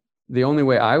 And the only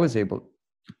way I was able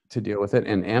to deal with it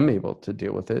and am able to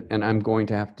deal with it, and I'm going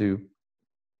to have to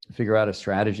figure out a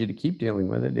strategy to keep dealing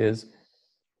with it, is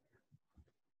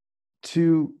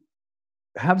to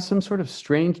have some sort of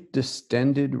strange,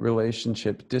 distended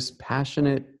relationship,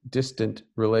 dispassionate, distant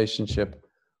relationship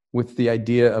with the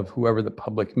idea of whoever the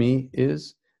public me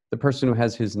is, the person who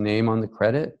has his name on the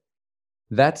credit.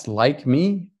 That's like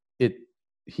me.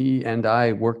 He and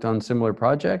I worked on similar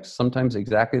projects, sometimes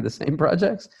exactly the same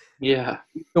projects. Yeah.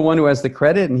 He's the one who has the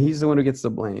credit and he's the one who gets the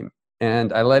blame.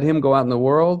 And I let him go out in the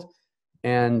world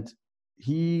and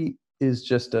he is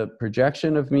just a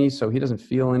projection of me, so he doesn't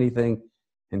feel anything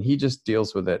and he just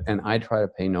deals with it. And I try to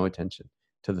pay no attention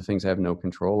to the things I have no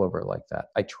control over like that.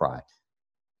 I try.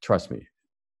 Trust me.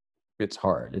 It's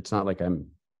hard. It's not like I'm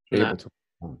able to.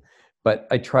 But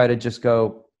I try to just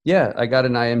go, yeah, I got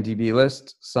an IMDb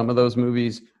list. Some of those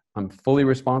movies I'm fully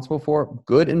responsible for,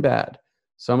 good and bad.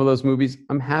 Some of those movies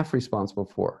I'm half responsible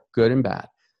for, good and bad.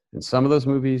 And some of those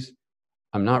movies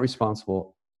I'm not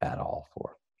responsible at all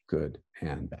for, good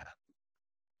and bad.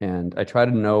 And I try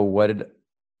to know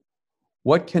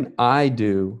what can I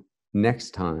do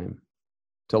next time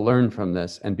to learn from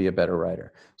this and be a better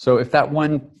writer. So if that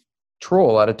one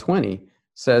troll out of 20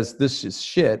 says this is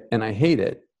shit and I hate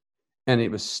it, and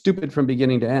it was stupid from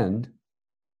beginning to end,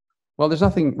 well, there's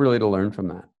nothing really to learn from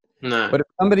that. No. But if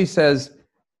somebody says,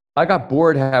 I got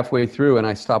bored halfway through and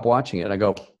I stopped watching it, I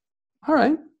go, all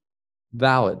right,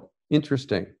 valid,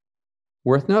 interesting,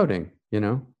 worth noting, you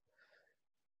know?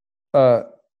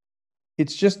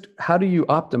 It's just, how do you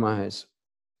optimize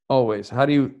always? How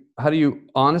do you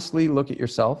honestly look at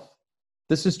yourself?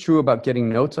 This is true about getting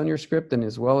notes on your script and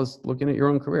as well as looking at your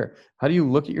own career. How do you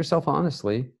look at yourself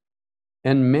honestly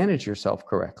and manage yourself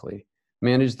correctly?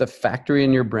 Manage the factory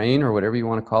in your brain or whatever you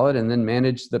want to call it, and then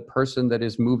manage the person that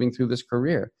is moving through this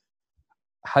career.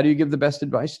 How do you give the best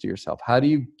advice to yourself?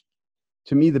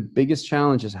 To me, the biggest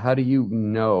challenge is how do you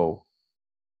know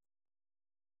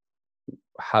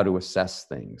how to assess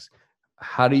things.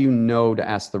 How do you know to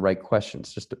ask the right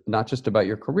questions? Just not just about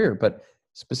your career, but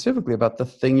specifically about the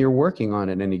thing you're working on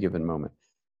at any given moment.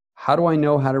 How do I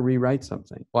know how to rewrite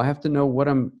something? Well, I have to know what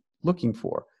I'm looking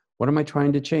for. What am I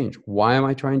trying to change? Why am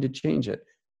I trying to change it?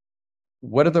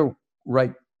 What's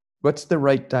the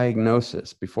right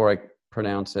diagnosis before I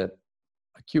pronounce it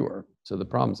a cure to the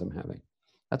problems I'm having?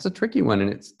 That's a tricky one,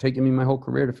 and it's taken me my whole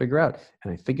career to figure out.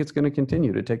 And I think it's going to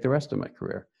continue to take the rest of my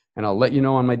career. And I'll let you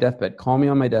know on my deathbed. Call me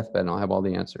on my deathbed and I'll have all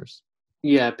the answers.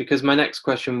 Yeah, because my next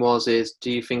question is,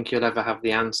 do you think you'll ever have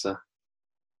the answer?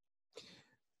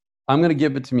 I'm going to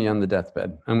give it to me on the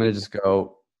deathbed. I'm going to just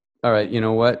go, all right, you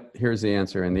know what? Here's the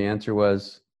answer. And the answer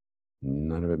was,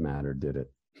 none of it mattered, did it?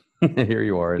 Here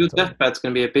you are. Your deathbed's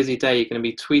going to be a busy day. You're going to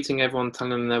be tweeting everyone,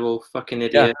 telling them they're all fucking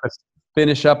idiots. Yeah,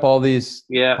 finish up all these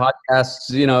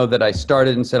podcasts, that I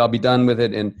started and said I'll be done with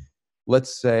it in,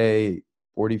 let's say,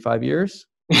 45 years.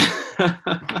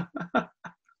 I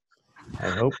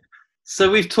hope. So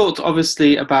we've talked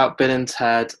obviously about Bill and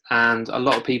Ted, and a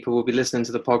lot of people will be listening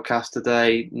to the podcast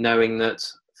today knowing that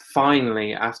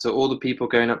finally, after all the people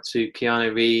going up to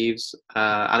Keanu Reeves,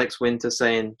 Alex Winter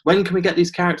saying, when can we get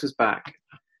these characters back?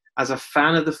 As a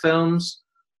fan of the films,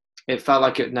 it felt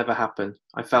like it would never happen.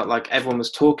 I felt like everyone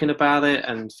was talking about it,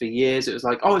 and for years it was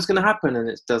like, oh, it's going to happen, and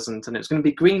it doesn't, and it's going to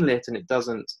be greenlit, and it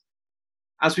doesn't.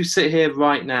 As we sit here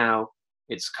right now,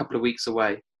 it's a couple of weeks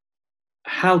away.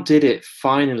 How did it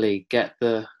finally get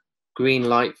the green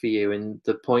light for you, and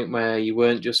the point where you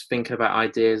weren't just thinking about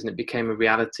ideas and it became a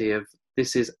reality of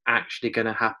this is actually going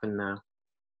to happen now?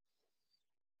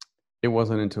 It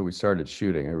wasn't until we started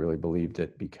shooting I really believed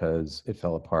it, because it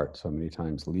fell apart so many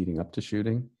times leading up to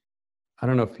shooting. I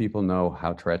don't know if people know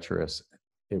how treacherous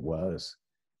it was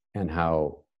and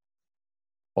how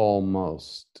much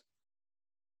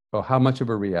of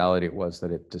a reality it was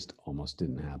that it just almost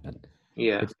didn't happen.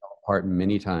 Yeah. It fell apart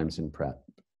many times in prep.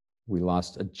 We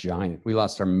lost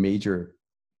our major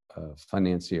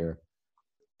financier.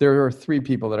 There are three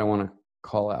people that I want to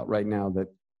call out right now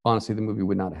that honestly the movie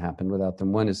would not have happened without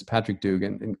them. One is Patrick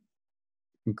Dugan, an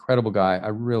incredible guy. I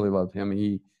really love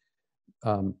him.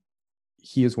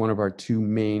 He is one of our two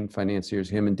main financiers,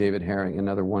 him and David Herring,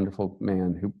 another wonderful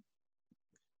man who,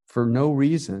 for no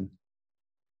reason,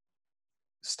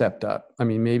 stepped up. I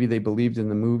mean, maybe they believed in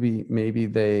the movie. Maybe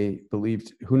they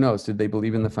believed, who knows, did they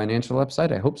believe in the financial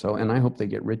upside? I hope so. And I hope they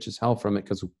get rich as hell from it,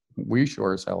 because we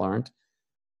sure as hell aren't.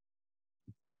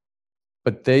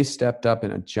 But they stepped up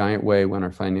in a giant way when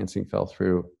our financing fell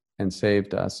through and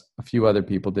saved us. A few other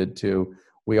people did too.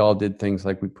 We all did things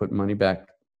like we put money back.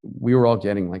 We were all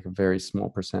getting like a very small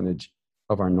percentage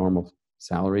of our normal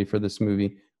salary for this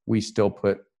movie. We still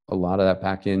put a lot of that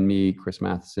back in. Me, Chris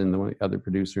Matheson, the other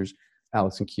producers,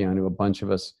 Alex and Keanu, a bunch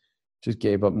of us just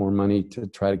gave up more money to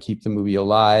try to keep the movie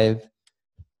alive.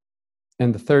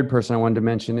 And the third person I wanted to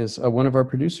mention is one of our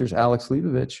producers, Alex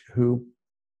Leibovich, who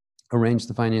arranged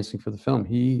the financing for the film.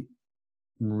 He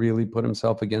really put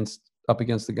himself up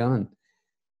against the gun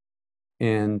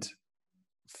and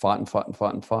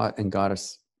fought and got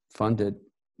us funded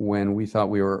when we thought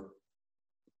we were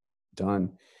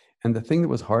done. And the thing that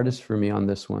was hardest for me on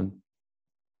this one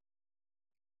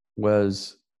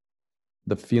was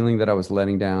the feeling that I was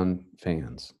letting down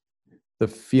fans. The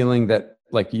feeling that,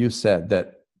 like you said,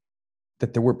 that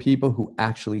there were people who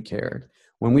actually cared.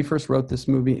 When we first wrote this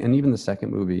movie, and even the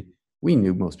second movie, we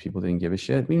knew most people didn't give a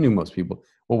shit. We knew most people.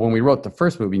 Well, when we wrote the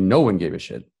first movie, no one gave a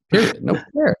shit. Period. Nobody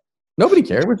cared. Nobody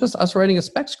cared. It was just us writing a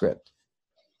spec script.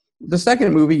 The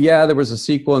second movie, yeah, there was a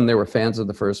sequel and there were fans of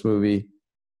the first movie,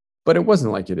 but it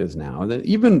wasn't like it is now.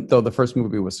 Even though the first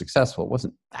movie was successful, it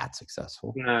wasn't that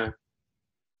successful. No.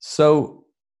 So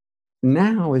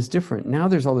now is different. Now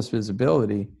there's all this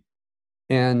visibility,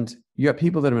 and you got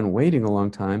people that have been waiting a long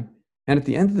time. And at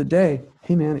the end of the day,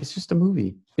 hey man, it's just a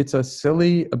movie. It's a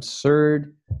silly,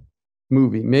 absurd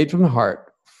movie made from the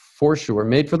heart, for sure,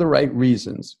 made for the right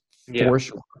reasons, for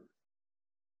sure.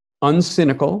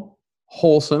 Uncynical,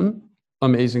 wholesome,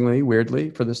 amazingly,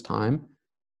 weirdly, for this time.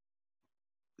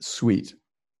 Sweet.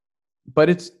 But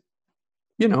it's,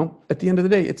 at the end of the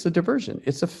day, it's a diversion.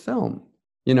 It's a film,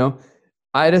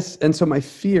 and so my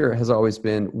fear has always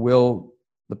been, will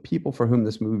the people for whom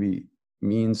this movie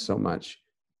means so much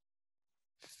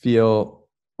feel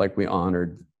like we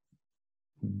honored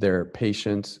their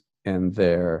patience and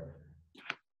their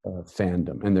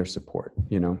fandom and their support,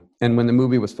 And when the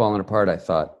movie was falling apart, I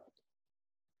thought,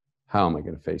 how am I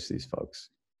going to face these folks?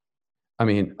 I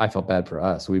mean, I felt bad for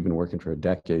us. We've been working for a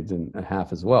decade and a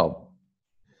half as well.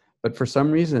 But for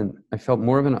some reason, I felt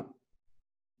more of an,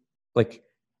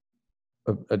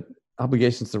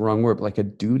 obligation is the wrong word, but like a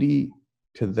duty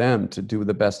to them to do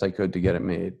the best I could to get it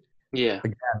made. Yeah.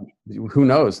 Again, who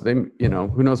knows?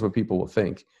 Who knows what people will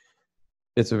think?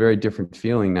 It's a very different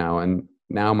feeling now. And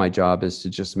now my job is to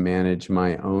just manage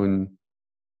my own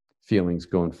feelings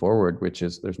going forward, which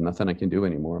is there's nothing I can do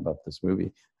anymore about this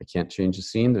movie. I can't change the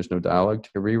scene. There's no dialogue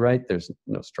to rewrite. There's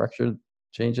no structure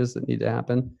changes that need to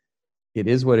happen. It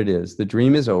is what it is. The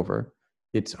dream is over.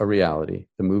 It's a reality.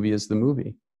 The movie is the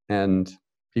movie. And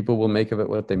people will make of it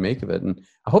what they make of it. And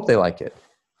I hope they like it,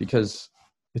 because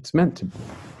it's meant to,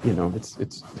 it's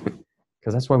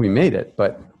because that's why we made it.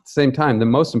 But at the same time, the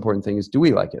most important thing is, do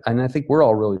we like it? And I think we're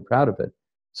all really proud of it.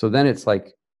 So then it's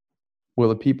like, will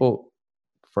the people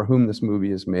for whom this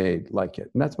movie is made like it?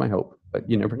 And that's my hope, but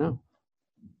you never know.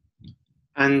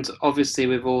 And obviously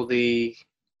with all the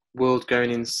world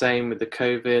going insane with the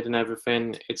COVID and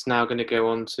everything, it's now going to go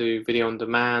on to video on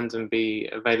demand and be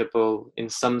available in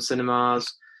some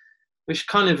cinemas, which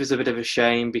kind of is a bit of a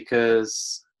shame,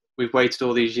 because we've waited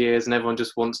all these years and everyone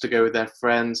just wants to go with their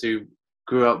friends who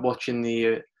grew up watching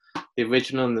the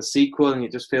original and the sequel, and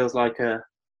it just feels like a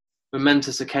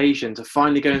momentous occasion to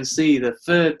finally go and see the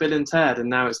third Bill and Ted, and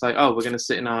now it's like, oh, we're going to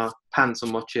sit in our pants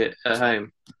and watch it at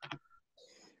home.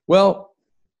 Well,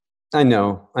 I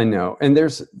know.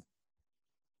 And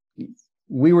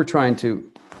we were trying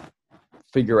to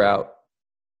figure out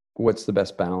what's the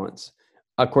best balance.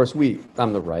 Of course,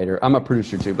 I'm the writer, I'm a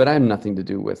producer too, but I have nothing to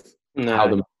do with how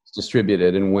the movie's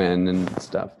distributed and when and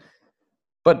stuff.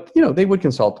 But, they would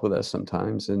consult with us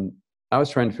sometimes. And I was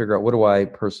trying to figure out, what do I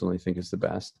personally think is the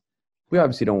best? We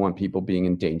obviously don't want people being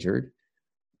endangered.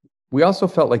 We also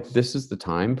felt like this is the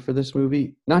time for this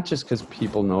movie, not just because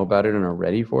people know about it and are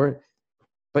ready for it,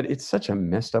 but it's such a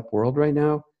messed up world right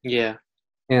now. Yeah.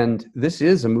 And this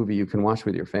is a movie you can watch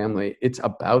with your family. It's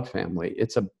about family.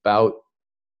 It's about,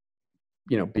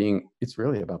 it's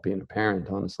really about being a parent,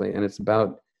 honestly. And it's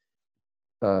about,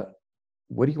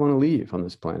 what do you want to leave on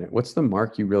this planet? What's the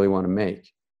mark you really want to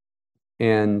make?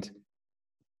 And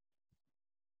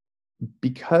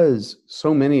because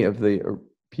so many of the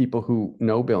people who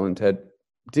know Bill and Ted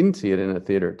didn't see it in a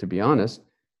theater, to be honest,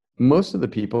 most of the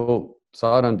people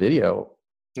saw it on video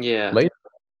later.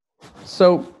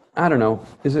 So I don't know.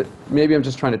 Maybe I'm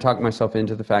just trying to talk myself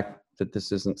into the fact that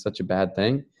this isn't such a bad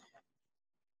thing,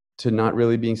 to not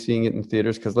really seeing it in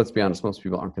theaters, because let's be honest, most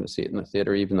people aren't going to see it in the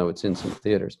theater, even though it's in some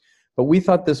theaters. But we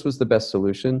thought this was the best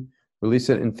solution. Release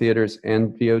it in theaters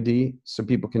and VOD so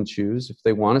people can choose if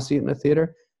they want to see it in a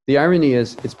theater. The irony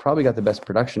is, it's probably got the best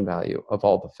production value of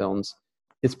all the films.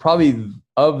 It's probably,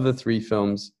 of the three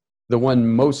films, the one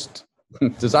most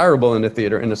desirable in a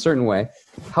theater in a certain way.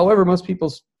 However, most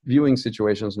people's viewing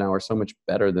situations now are so much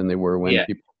better than they were when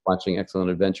people were watching Excellent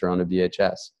Adventure on a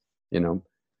VHS,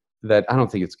 that I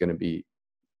don't think it's going to be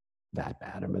that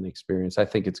bad of an experience. I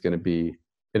think it's going to be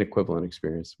an equivalent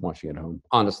experience watching at home.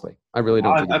 Honestly, I really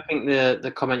don't. I think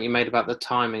the comment you made about the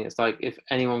timing, it's like, if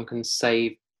anyone can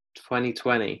save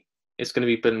 2020, it's going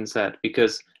to be Bill and Ted,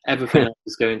 because everything else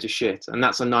is going to shit. And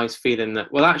that's a nice feeling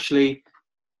that, well, actually,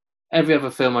 every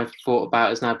other film I've thought about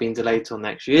has now been delayed till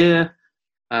next year.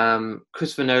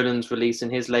 Christopher Nolan's releasing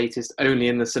his latest only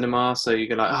in the cinema, so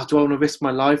you're like, oh, do I want to risk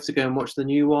my life to go and watch the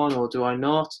new one, or do I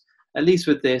not? At least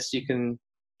with this, you can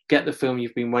get the film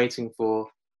you've been waiting for,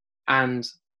 and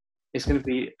it's going to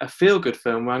be a feel-good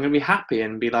film where I'm going to be happy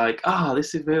and be like,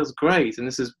 this feels great, and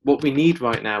this is what we need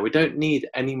right now. We don't need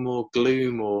any more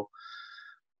gloom or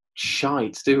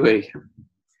shite, do we?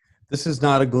 This is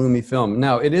not a gloomy film.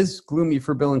 Now, it is gloomy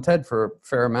for Bill and Ted for a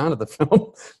fair amount of the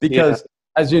film, because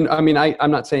as you know,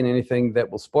 I'm not saying anything that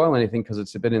will spoil anything because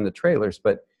it's been in the trailers,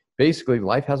 but basically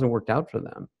life hasn't worked out for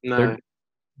them. No.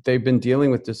 They've been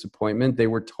dealing with disappointment. They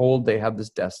were told they have this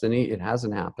destiny. It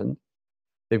hasn't happened.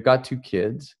 They've got 2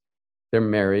 kids. They're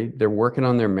married. They're working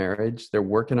on their marriage. They're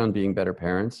working on being better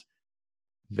parents.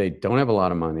 They don't have a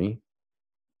lot of money.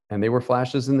 And they were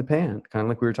flashes in the pan, kind of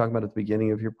like we were talking about at the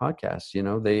beginning of your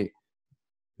podcast.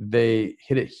 They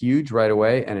hit it huge right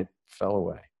away and it fell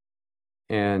away.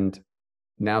 And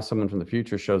now someone from the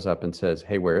future shows up and says,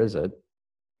 hey, where is it?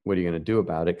 What are you going to do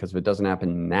about it? Because if it doesn't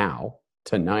happen now,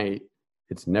 tonight,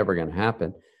 it's never going to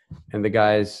happen. And the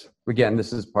guys, again,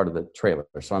 this is part of the trailer,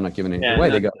 so I'm not giving anything away.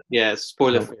 They go,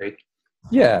 spoiler free.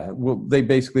 Yeah, well, they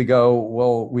basically go,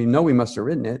 well, we know we must have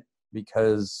written it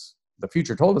because the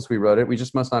future told us we wrote it. We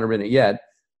just must not have written it yet.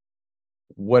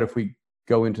 What if we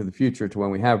go into the future to when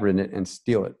we have written it and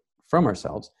steal it from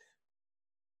ourselves?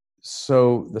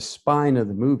 So the spine of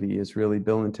the movie is really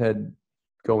Bill and Ted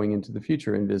going into the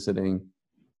future and visiting,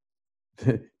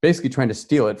 basically trying to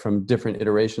steal it from different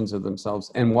iterations of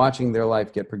themselves and watching their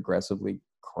life get progressively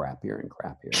crappier and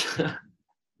crappier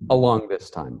along this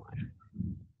timeline.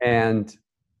 And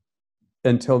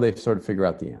until they sort of figure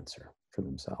out the answer for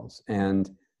themselves. And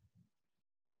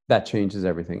that changes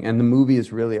everything. And the movie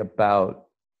is really about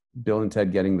Bill and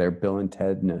Ted getting their Bill and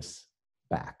Tedness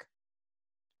back,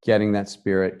 getting that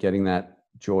spirit, getting that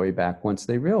joy back once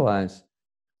they realize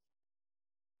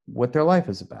what their life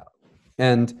is about.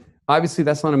 And obviously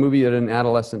that's not a movie that an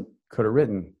adolescent could have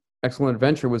written. Excellent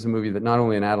Adventure was a movie that not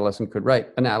only an adolescent could write,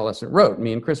 an adolescent wrote.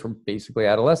 Me and Chris were basically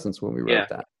adolescents when we wrote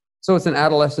that. So it's an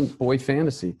adolescent boy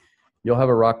fantasy. You'll have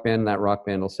a rock band, and that rock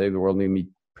band will save the world, and you meet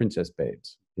princess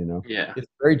babes, you know? Yeah. It's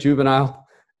very juvenile,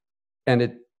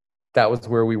 and that was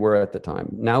where we were at the time.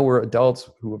 Now we're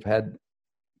adults who have had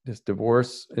this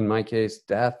divorce, in my case,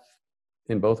 death,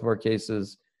 in both of our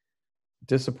cases,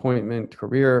 disappointment,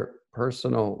 career,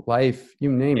 personal life,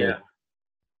 you name it.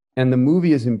 And the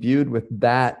movie is imbued with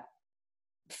that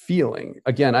feeling.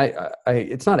 Again,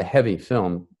 it's not a heavy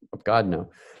film, God no,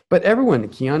 but everyone,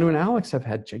 Keanu and Alex, have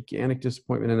had gigantic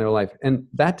disappointment in their life, and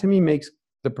that to me makes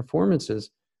the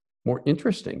performances more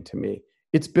interesting to me.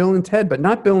 It's Bill and Ted, but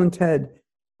not Bill and Ted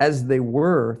as they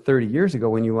were 30 years ago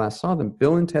when you last saw them.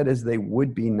 Bill and Ted as they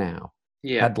would be now.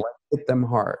 Had life hit them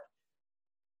hard.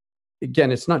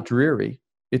 Again, it's not dreary.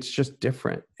 It's just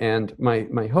different. And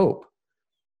my hope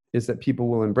is that people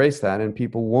will embrace that, and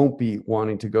people won't be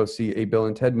wanting to go see a Bill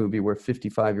and Ted movie where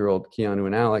 55-year-old Keanu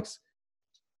and Alex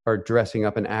are dressing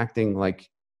up and acting like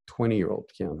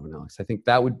 20-year-old Keanu and Alex. I think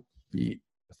that would be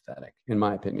pathetic, in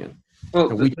my opinion. Well,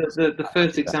 the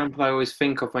first example I always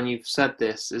think of when you've said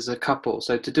this is a couple.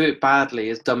 So to do it badly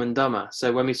is Dumb and Dumber.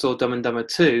 So when we saw Dumb and Dumber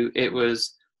 2, it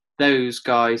was those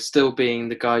guys still being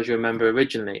the guys you remember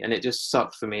originally, and it just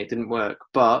sucked for me. It didn't work.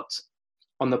 But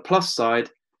on the plus side,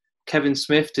 Kevin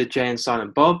Smith did Jay and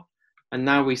Silent Bob, and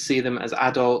now we see them as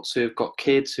adults who have got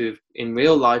kids, who in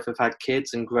real life have had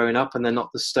kids and grown up, and they're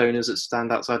not the stoners that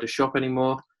stand outside a shop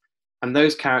anymore. And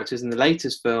those characters in the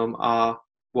latest film are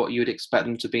what you'd expect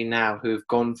them to be now, who have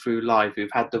gone through life,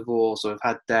 who've had divorce or have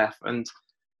had death. And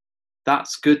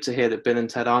that's good to hear that Bill and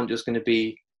Ted aren't just going to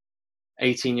be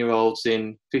 18-year-olds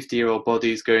in 50-year-old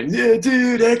bodies going, yeah,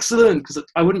 dude, excellent. Because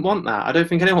I wouldn't want that. I don't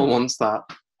think anyone wants that.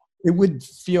 It would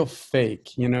feel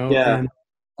fake, you know? Yeah.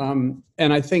 And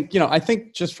I think, I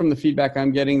think just from the feedback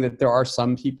I'm getting that there are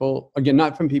some people, again,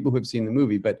 not from people who have seen the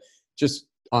movie, but just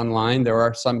online, there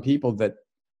are some people that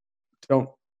don't,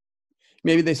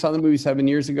 maybe they saw the movie 7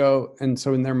 years ago. And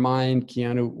so in their mind,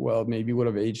 Keanu, well, maybe would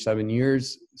have aged 7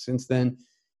 years since then.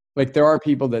 Like there are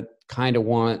people that kind of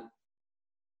want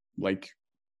like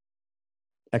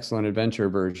Excellent Adventure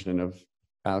version of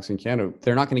Alex and Keanu.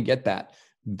 They're not going to get that.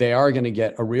 They are going to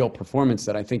get a real performance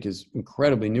that I think is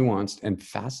incredibly nuanced and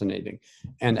fascinating.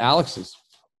 And Alex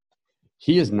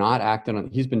he is not acting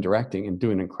on, he's been directing and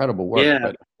doing incredible work,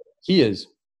 but he is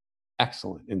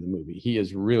excellent in the movie. He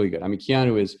is really good. I mean,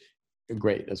 Keanu is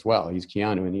great as well. He's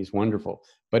Keanu and he's wonderful,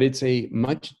 but it's a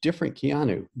much different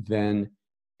Keanu than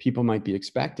people might be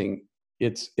expecting.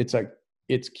 It's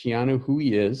Keanu who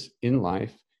he is in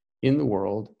life, in the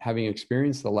world, having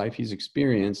experienced the life he's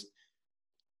experienced,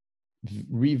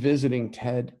 revisiting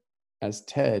Ted as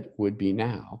Ted would be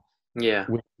now. Yeah.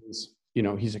 Which is,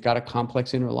 he's got a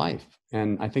complex inner life.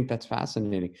 And I think that's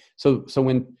fascinating. So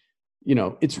when,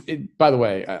 by the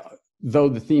way, though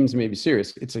the themes may be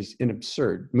serious, it's an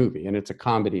absurd movie and it's a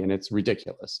comedy and it's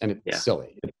ridiculous and it's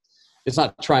silly. It's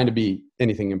not trying to be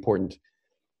anything important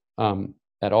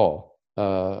at all.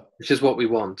 Which is what we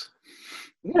want.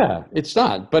 Yeah, it's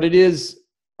not, but it is,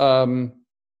 the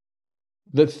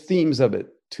themes of it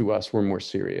to us were more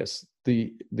serious.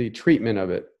 The treatment of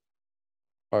it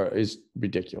is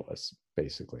ridiculous,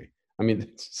 basically. I mean,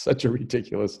 it's such a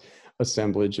ridiculous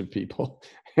assemblage of people.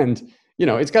 And,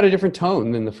 it's got a different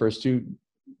tone than the first two.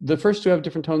 The first two have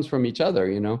different tones from each other,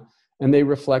 and they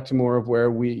reflect more of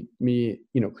where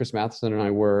Chris Matheson and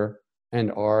I were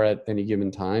and are at any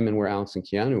given time, and where Alex and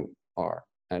Keanu are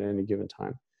at any given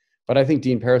time. But I think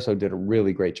Dean Parisot did a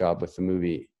really great job with the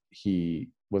movie. He's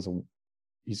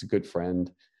a good friend.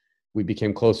 We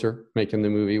became closer making the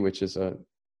movie, which is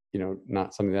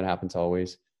not something that happens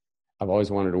always. I've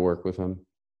always wanted to work with him.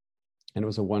 And it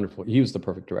was he was the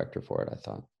perfect director for it, I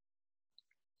thought.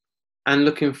 And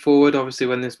looking forward, obviously,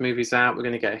 when this movie's out, we're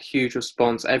going to get a huge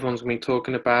response. Everyone's going to be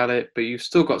talking about it, but you've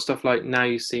still got stuff like Now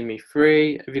You See Me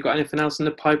 3. Have you got anything else in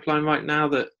the pipeline right now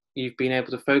that you've been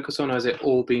able to focus on, or has it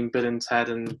all been Bill and Ted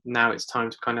and now it's time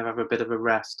to kind of have a bit of a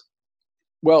rest?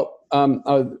 Well,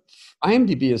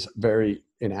 IMDb is very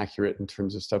inaccurate in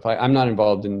terms of stuff. I'm not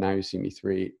involved in Now You See Me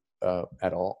 3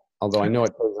 at all, although I know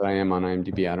it says that I am on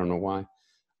IMDb. I don't know why.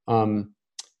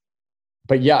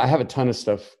 But yeah, I have a ton of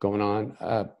stuff going on.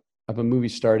 I have a movie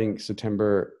starting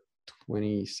September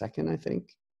 22nd, I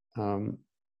think.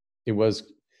 it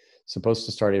was supposed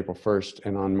to start April 1st,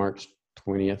 and on March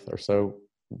 20th or so,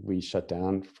 we shut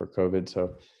down for COVID.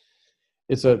 So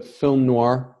it's a film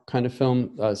noir kind of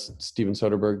film. Steven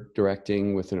Soderbergh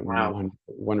directing with a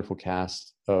wonderful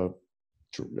cast.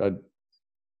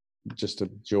 Just a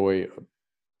joy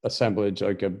assemblage,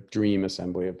 like a dream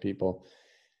assembly of people.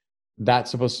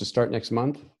 That's supposed to start next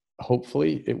month.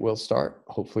 Hopefully it will start.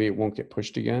 Hopefully it won't get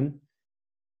pushed again.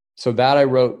 So that I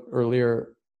wrote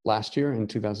earlier last year in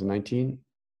 2019,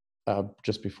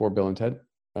 just before Bill and Ted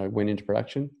went into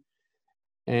production.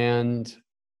 And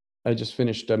I just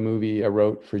finished a movie I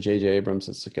wrote for J.J. Abrams.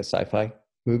 It's like a sci-fi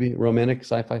movie, romantic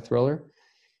sci-fi thriller.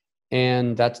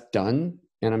 And that's done.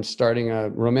 And I'm starting a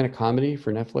romantic comedy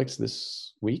for Netflix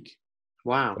this week.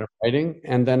 Wow. That I'm writing.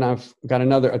 And then I've got a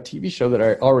TV show that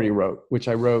I already wrote, which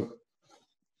I wrote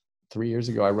 3 years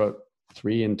ago. I wrote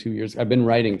 3 and 2 years. I've been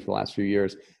writing for the last few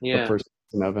years. Yeah. The first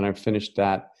season of, and I've finished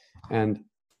that. And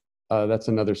that's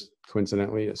another,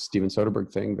 coincidentally, a Steven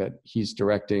Soderbergh thing that he's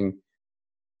directing.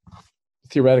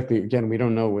 Theoretically, again, we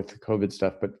don't know with the COVID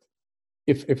stuff, but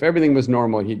if everything was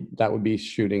normal, that would be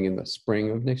shooting in the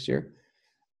spring of next year.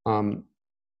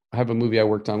 I have a movie I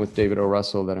worked on with David O.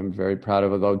 Russell that I'm very proud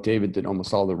of, although David did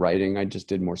almost all the writing. I just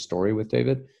did more story with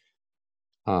David.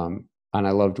 And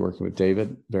I loved working with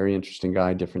David. Very interesting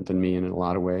guy, different than me in a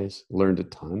lot of ways. Learned a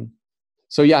ton.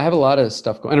 So yeah, I have a lot of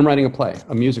stuff going. And I'm writing a play,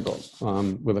 a musical,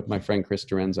 with my friend Chris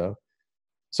Dorenzo.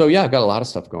 So yeah, I've got a lot of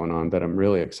stuff going on that I'm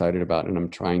really excited about, and I'm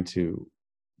trying to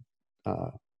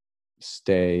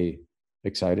stay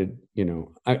excited. You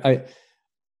know, I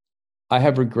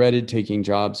have regretted taking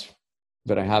jobs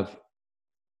that I have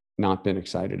not been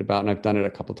excited about. And I've done it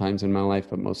a couple times in my life,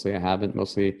 but mostly I haven't.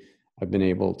 Mostly I've been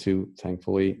able to,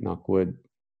 thankfully, knock wood,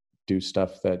 do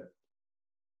stuff that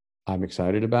I'm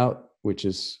excited about, which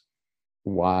is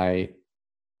why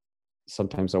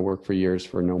sometimes I'll work for years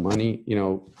for no money, you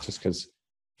know, just because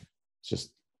it's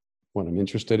just what I'm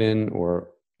interested in, or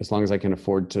as long as I can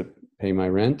afford to pay my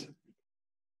rent,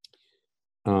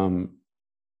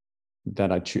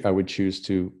 that I would choose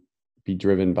to be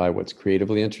driven by what's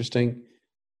creatively interesting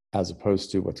as opposed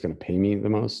to what's going to pay me the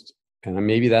most. And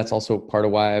maybe that's also part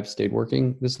of why I've stayed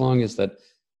working this long, is that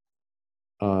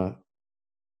the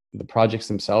projects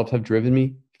themselves have driven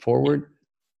me forward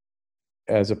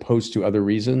as opposed to other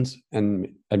reasons.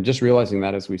 And I'm just realizing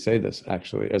that as we say this,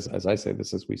 actually, as I say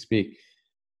this as we speak,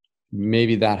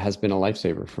 maybe that has been a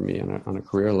lifesaver for me on a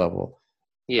career level.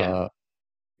 Yeah.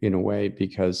 In a way,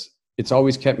 because it's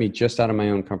always kept me just out of my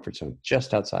own comfort zone,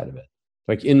 just outside of it,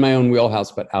 like in my own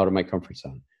wheelhouse, but out of my comfort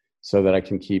zone, so that I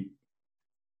can keep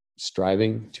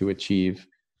striving to achieve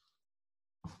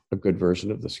a good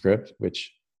version of the script,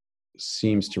 which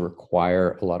seems to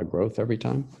require a lot of growth every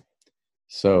time.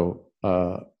 So,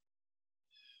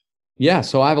 yeah,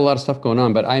 so I have a lot of stuff going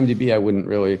on, but IMDb, I wouldn't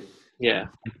really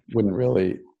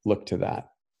look to that,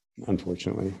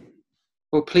 unfortunately.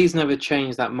 Well, please never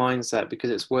change that mindset, because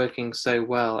it's working so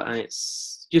well, and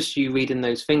it's just you reading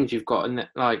those things you've got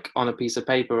like on a piece of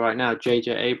paper right now,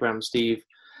 J.J. Abrams, Steve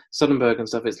Soderbergh and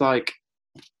stuff. It's like,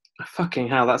 fucking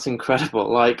hell, that's incredible.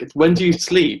 Like, when do you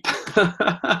sleep?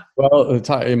 Well,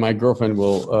 my girlfriend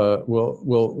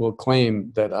will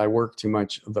claim that I work too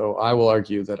much, though I will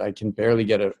argue that I can barely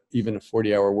get even a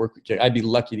 40-hour work weekend. I'd be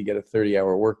lucky to get a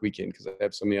 30-hour work weekend because I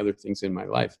have so many other things in my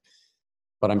life.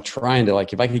 But I'm trying to,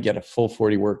 like, if I could get a full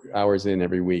 40 work hours in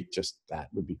every week, just that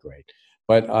would be great.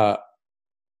 But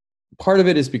part of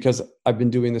it is because I've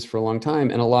been doing this for a long time,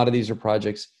 and a lot of these are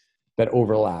projects that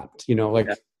overlapped, you know, like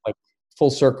Full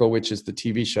Circle, which is the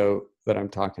TV show that I'm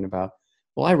talking about.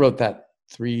 Well, I wrote that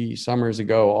 3 summers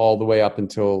ago, all the way up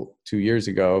until 2 years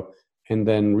ago, and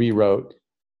then rewrote.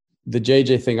 The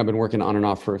JJ thing I've been working on and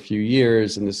off for a few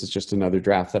years, and this is just another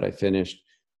draft that I finished.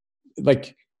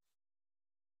 Like,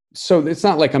 so it's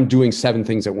not like I'm doing 7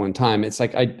 things at one time. It's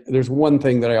like there's one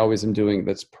thing that I always am doing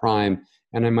that's prime,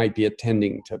 and I might be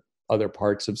attending to other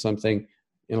parts of something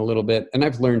in a little bit. And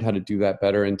I've learned how to do that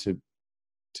better, and to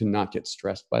not get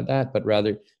stressed by that, but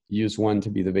rather use one to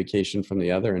be the vacation from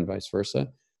the other, and vice versa.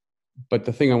 But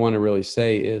the thing I want to really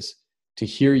say is, to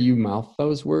hear you mouth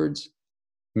those words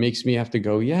makes me have to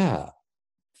go, yeah,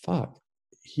 fuck,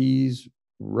 he's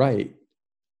right.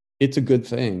 It's a good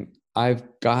thing. I've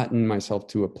gotten myself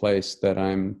to a place that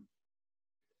I'm,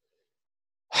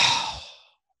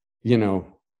 you know,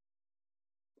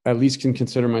 at least can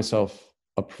consider myself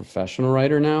a professional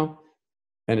writer now.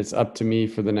 And it's up to me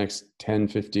for the next 10,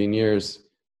 15 years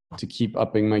to keep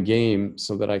upping my game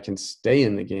so that I can stay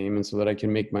in the game, and so that I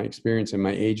can make my experience and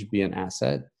my age be an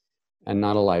asset and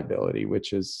not a liability,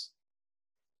 which is,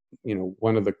 you know,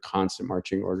 one of the constant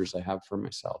marching orders I have for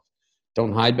myself.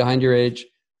 Don't hide behind your age.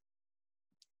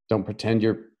 Don't pretend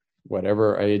you're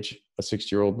whatever age a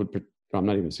 60-year-old would. I'm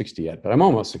not even 60 yet, but I'm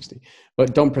almost 60.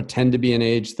 But don't pretend to be an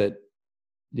age that,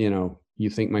 you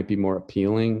think might be more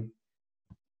appealing.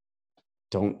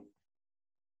 Don't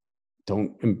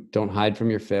hide from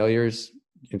your failures.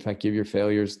 In fact, give your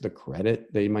failures the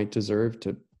credit they might deserve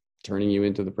to turning you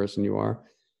into the person you are,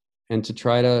 and to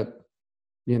try to,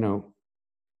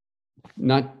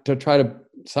 not to try to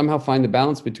somehow find the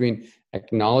balance between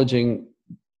acknowledging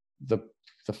the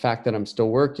fact that I'm still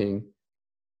working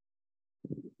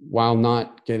while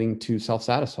not getting too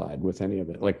self-satisfied with any of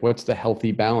it. Like, what's the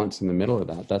healthy balance in the middle of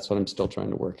that? That's what I'm still trying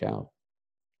to work out.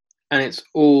 And it's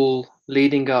all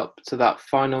leading up to that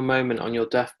final moment on your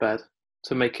deathbed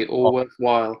to make it all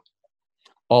worthwhile.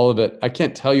 All of it. I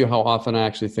can't tell you how often I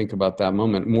actually think about that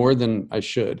moment, more than I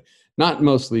should. Not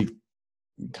mostly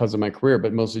because of my career,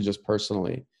 but mostly just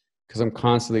personally, because I'm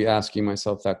constantly asking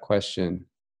myself that question: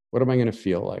 what am I going to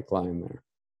feel like lying there?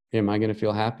 Am I going to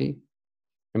feel happy?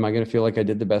 Am I going to feel like I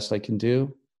did the best I can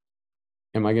do?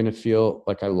 Am I going to feel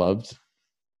like I loved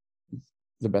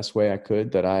the best way I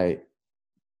could, that I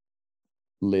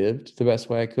lived the best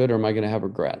way I could, or am I going to have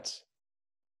regrets?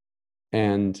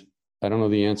 And I don't know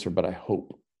the answer, but I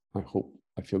hope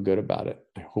I feel good about it.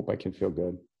 I hope I can feel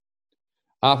good.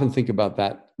 I often think about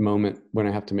that moment when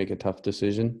I have to make a tough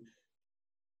decision.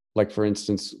 Like, for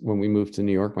instance, when we moved to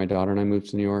New York, my daughter and I moved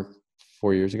to New York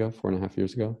 4.5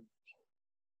 years ago.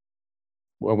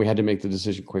 Well, we had to make the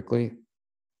decision quickly.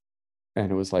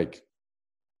 And it was like,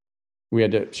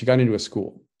 she got into a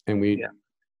school, and we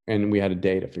had a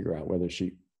day to figure out whether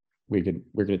we're going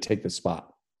to take the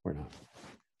spot or not.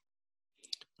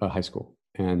 High school.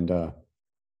 And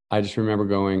I just remember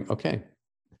going, okay,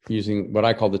 using what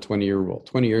I call the 20-year rule.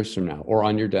 20 years from now, or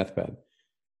on your deathbed,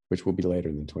 which will be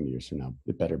later than 20 years from now.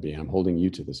 It better be. I'm holding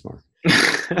you to this, Mark.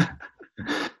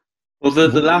 Well,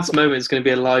 the last moment is going to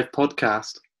be a live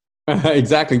podcast.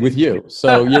 Exactly, with you.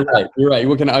 So you're right.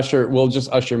 We'll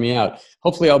just usher me out.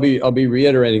 Hopefully I'll be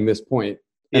reiterating this point,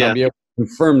 and I'll be able to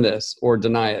confirm this or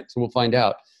deny it. So we'll find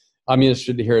out. I'm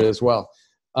interested to hear it as well.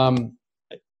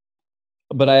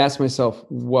 But I asked myself,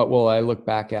 what will I look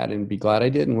back at and be glad I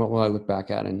did? And what will I look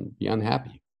back at and be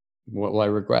unhappy? What will I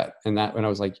regret? And when I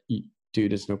was like,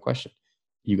 dude, it's no question.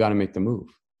 You got to make the move.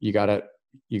 You got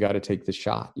to take the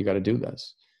shot. You got to do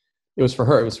this. It was for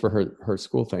her. It was for her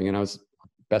school thing. And I was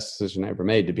best decision I ever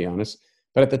made, to be honest.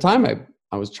 But at the time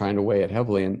I was trying to weigh it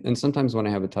heavily. And sometimes when I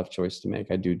have a tough choice to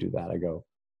make, I do that. I go,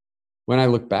 when I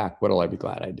look back, what will I be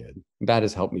glad I did? That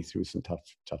has helped me through some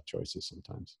tough choices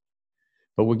sometimes.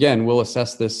 But again, we'll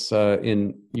assess this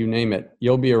in, you name it.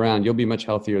 You'll be around. You'll be much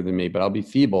healthier than me, but I'll be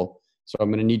feeble. So I'm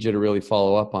going to need you to really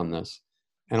follow up on this,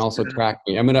 and also track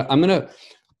me.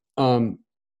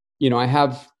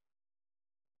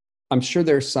 I'm sure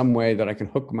there's some way that I can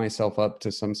hook myself up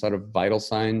to some sort of vital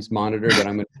signs monitor that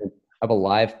I'm going to have a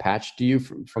live patch to you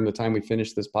from the time we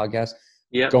finish this podcast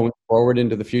going forward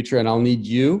into the future. And I'll need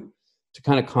you to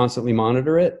kind of constantly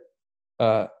monitor it.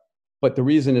 But the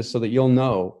reason is so that you'll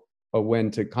know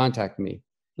when to contact me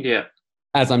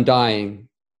as I'm dying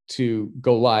to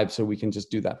go live, so we can just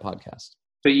do that podcast.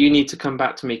 But you need to come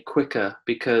back to me quicker,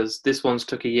 because this one's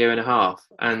took 1.5 years,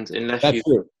 and unless That's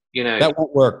true. That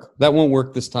won't work. That won't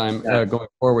work this time going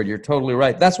forward. You're totally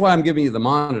right. That's why I'm giving you the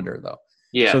monitor, though.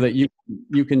 So that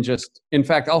you can just, in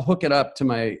fact, I'll hook it up to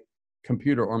my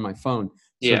computer or my phone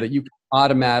so that you can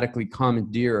automatically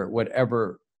commandeer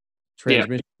whatever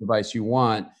transmission device you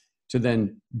want to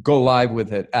then go live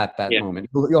with it at that moment.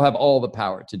 You'll have all the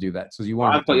power to do that. So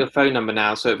I've got your phone number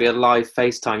now, so it'll be a live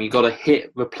FaceTime. You got to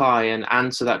hit reply and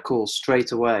answer that call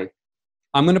straight away.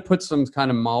 I'm going to put some kind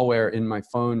of malware in my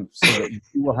phone so that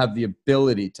you will have the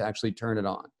ability to actually turn it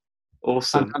on.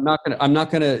 Awesome. I'm not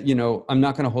going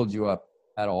to hold you up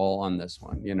at all on this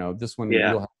one. This one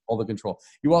you'll have all the control.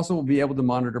 You also will be able to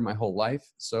monitor my whole life.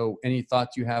 So any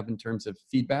thoughts you have in terms of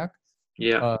feedback,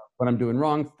 what I'm doing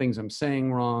wrong, things I'm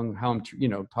saying wrong, how I'm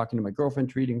talking to my girlfriend,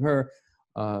 treating her,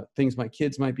 things my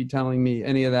kids might be telling me,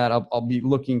 any of that, I'll be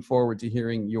looking forward to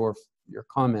hearing your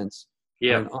comments on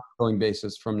an ongoing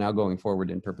basis from now going forward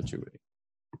in perpetuity.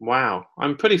 Wow.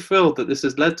 I'm pretty thrilled that this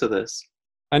has led to this.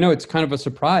 I know it's kind of a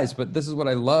surprise, but this is what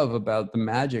I love about the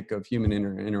magic of human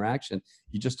interaction.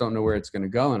 You just don't know where it's going to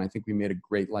go. And I think we made a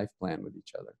great life plan with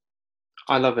each other.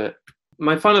 I love it.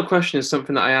 My final question is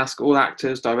something that I ask all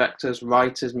actors, directors,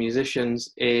 writers, musicians,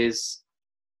 is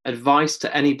advice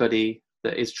to anybody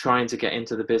that is trying to get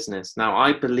into the business. Now,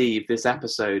 I believe this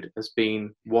episode has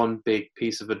been one big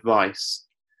piece of advice.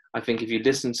 I think if you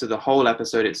listen to the whole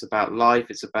episode, it's about life.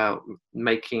 It's about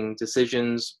making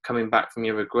decisions, coming back from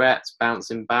your regrets,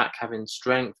 bouncing back, having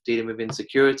strength, dealing with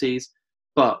insecurities.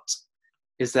 But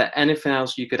Is there anything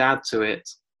else you could add to it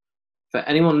for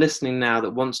anyone listening now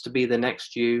that wants to be the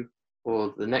next you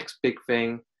or the next big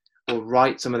thing or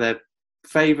write some of their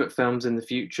favorite films in the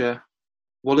future?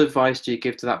 What advice do you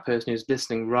give to that person who's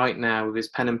listening right now with his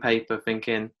pen and paper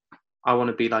thinking, I want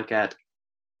to be like Ed?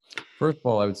 First of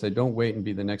all, I would say don't wait and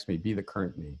be the next me, be the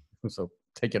current me. So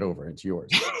take it over, it's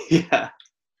yours. Yeah.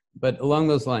 But along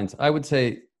those lines, I would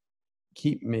say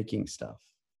keep making stuff.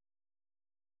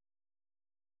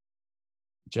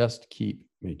 Just keep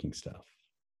making stuff.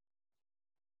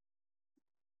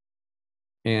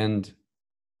 And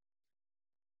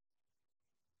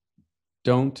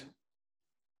don't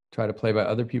try to play by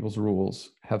other people's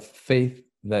rules. Have faith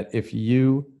that if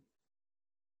you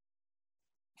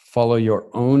follow your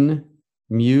own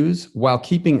muse while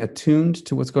keeping attuned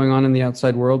to what's going on in the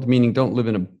outside world, meaning don't live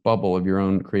in a bubble of your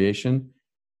own creation,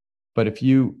 but if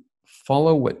you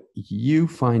follow what you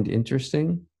find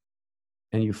interesting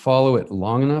and you follow it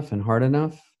long enough and hard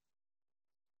enough,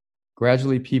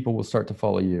 gradually people will start to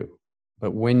follow you.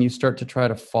 But when you start to try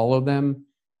to follow them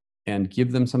and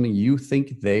give them something you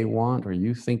think they want or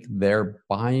you think they're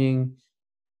buying,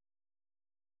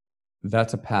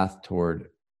 that's a path toward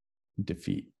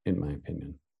defeat, in my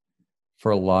opinion,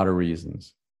 for a lot of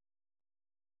reasons.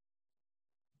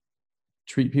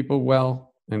 Treat people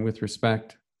well and with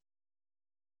respect.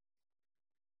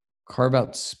 Carve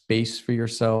out space for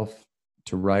yourself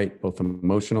to write, both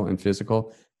emotional and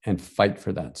physical, and fight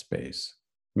for that space.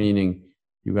 Meaning,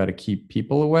 you got to keep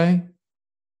people away.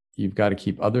 You've got to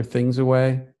keep other things away.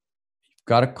 You've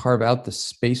got to carve out the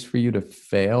space for you to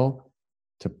fail,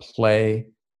 to play,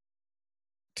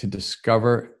 to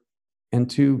discover, and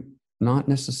to not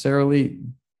necessarily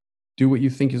do what you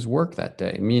think is work that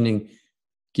day. Meaning,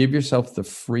 give yourself the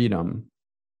freedom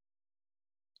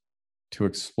to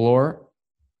explore.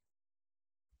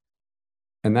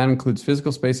 And that includes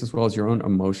physical space as well as your own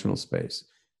emotional space.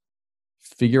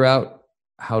 Figure out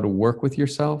how to work with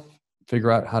yourself. Figure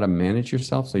out how to manage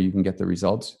yourself so you can get the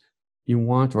results you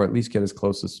want, or at least get as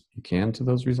close as you can to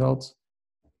those results.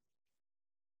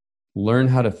 Learn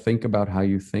how to think about how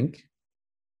you think.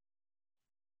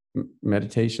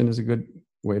 Meditation is a good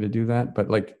way to do that. But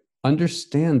like,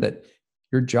 understand that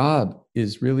your job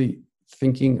is really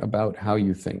thinking about how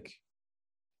you think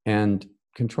and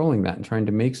controlling that and trying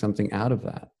to make something out of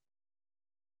that.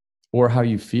 Or how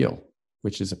you feel,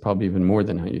 which is probably even more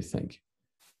than how you think.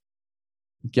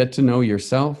 Get to know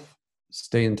yourself,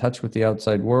 stay in touch with the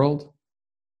outside world,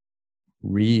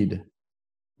 read.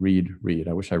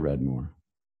 I wish I read more.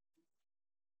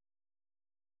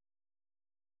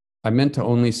 I meant to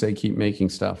only say keep making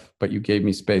stuff, but you gave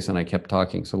me space and I kept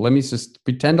talking. So let me just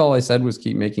pretend all I said was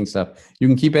keep making stuff. You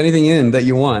can keep anything in that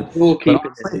you want. We'll keep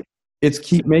it. It's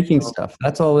keep making stuff.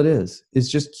 That's all it is. It's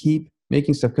just keep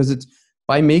making stuff, because it's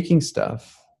by making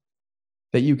stuff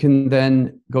that you can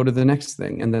then go to the next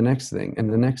thing and the next thing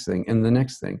and the next thing and the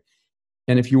next thing.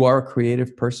 And if you are a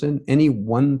creative person, any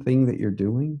one thing that you're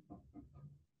doing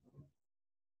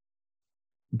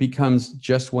becomes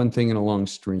just one thing in a long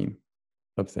stream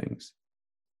of things.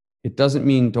 It doesn't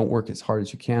mean don't work as hard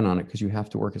as you can on it, because you have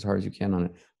to work as hard as you can on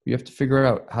it. You have to figure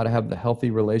out how to have the healthy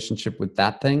relationship with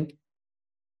that thing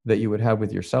that you would have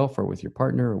with yourself or with your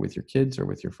partner or with your kids or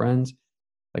with your friends.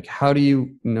 Like, how do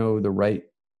you know the right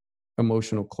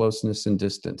emotional closeness and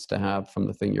distance to have from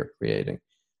the thing you're creating?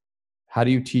 How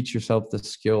do you teach yourself the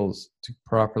skills to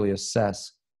properly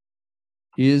assess,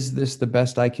 is this the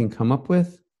best I can come up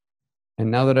with? And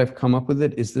now that I've come up with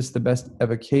it, is this the best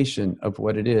evocation of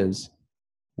what it is?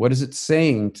 What is it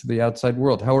saying to the outside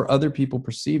world? How are other people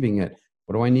perceiving it?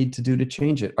 What do I need to do to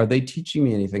change it? Are they teaching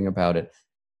me anything about it?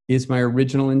 Is my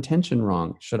original intention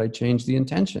wrong? Should I change the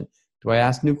intention? Do I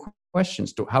ask new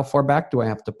questions? How far back do I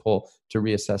have to pull to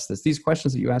reassess this? These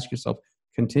questions that you ask yourself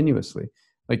continuously.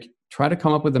 Like, try to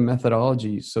come up with a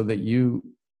methodology so that you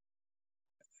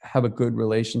have a good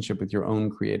relationship with your own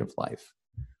creative life.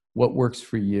 What works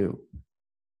for you?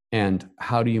 And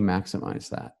how do you maximize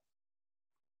that?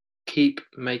 Keep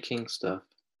making stuff.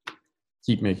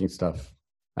 Keep making stuff.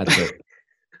 That's it.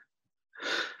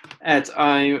 Ed,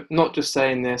 I'm not just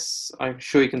saying this, I'm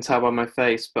sure you can tell by my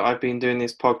face, but I've been doing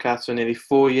this podcast for nearly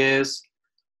 4 years.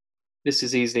 This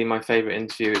is easily my favorite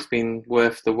interview. It's been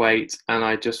worth the wait, and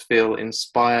I just feel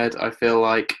inspired. I feel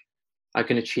like I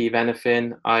can achieve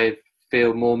anything. I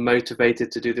feel more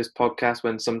motivated to do this podcast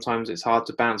when sometimes it's hard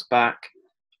to bounce back.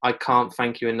 I can't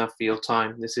thank you enough for your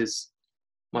time. This is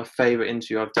my favorite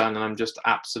interview I've done, and I'm just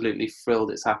absolutely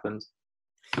thrilled it's happened.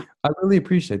 I really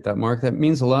appreciate that, Mark. That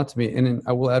means a lot to me. And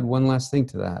I will add one last thing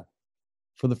to that.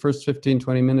 For the first 15,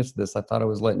 20 minutes of this, I thought I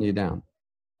was letting you down.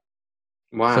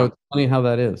 Wow. So it's funny how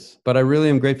that is. But I really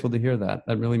am grateful to hear that.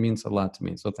 That really means a lot to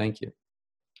me. So thank you.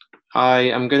 I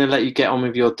am going to let you get on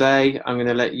with your day. I'm going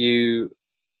to let you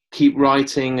keep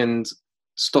writing and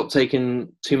stop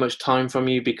taking too much time from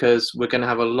you, because we're going to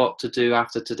have a lot to do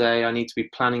after today. I need to be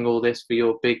planning all this for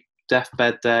your big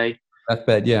deathbed day.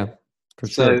 Deathbed, yeah, for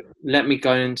So sure. let me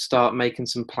go and start making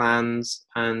some plans,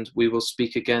 and we will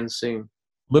speak again soon.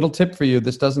 Little tip for you.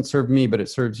 This doesn't serve me, but it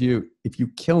serves you. If you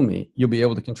kill me, you'll be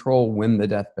able to control when the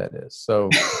deathbed is. So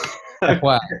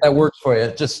wow, that works for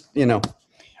you. Just,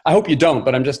 I hope you don't,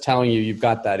 but I'm just telling you, you've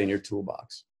got that in your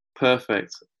toolbox.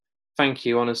 Perfect. Thank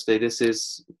you. Honestly,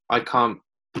 I can't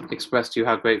express to you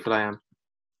how grateful I am.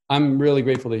 I'm really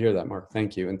grateful to hear that, Mark.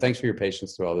 Thank you. And thanks for your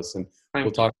patience through all this. And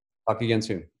we'll talk again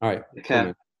soon. All right. Take care.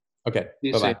 Cool, okay.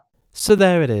 You Bye-bye. soon. So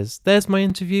there it is. There's my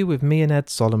interview with me and Ed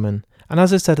Solomon. And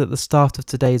as I said at the start of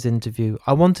today's interview,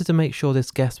 I wanted to make sure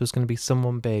this guest was going to be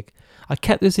someone big. I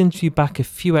kept this interview back a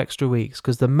few extra weeks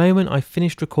because the moment I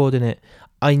finished recording it,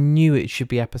 I knew it should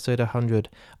be episode 100.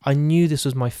 I knew this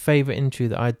was my favourite interview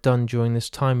that I had done during this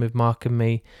time with Mark and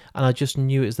me, and I just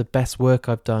knew it was the best work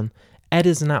I've done. Ed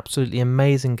is an absolutely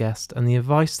amazing guest, and the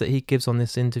advice that he gives on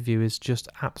this interview is just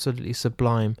absolutely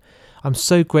sublime. I'm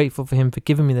so grateful for him for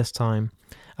giving me this time.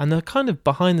 And the kind of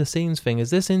behind the scenes thing is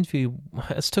this interview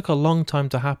has took a long time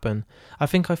to happen. I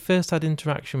think I first had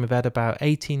interaction with Ed about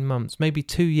 18 months, maybe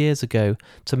 2 years ago,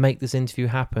 to make this interview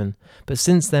happen. But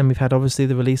since then we've had obviously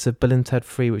the release of Bill and Ted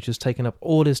 3, which has taken up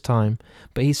all his time.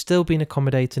 But he's still been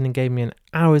accommodating and gave me an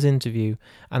hour's interview,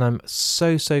 and I'm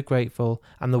so grateful,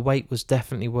 and the wait was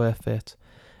definitely worth it.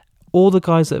 All the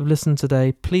guys that have listened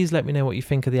today, please let me know what you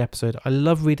think of the episode. I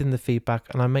love reading the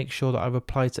feedback, and I make sure that I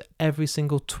reply to every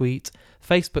single tweet,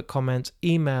 Facebook comment,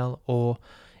 email, or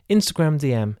Instagram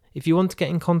DM. If you want to get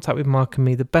in contact with Mark and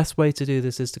me, the best way to do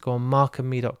this is to go on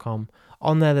markandme.com.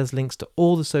 On there's links to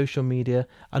all the social media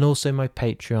and also my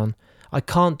Patreon. I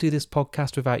can't do this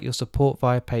podcast without your support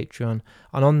via Patreon,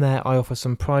 and on there I offer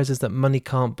some prizes that money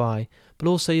can't buy. But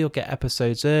also you'll get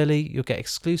episodes early, you'll get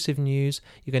exclusive news,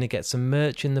 you're going to get some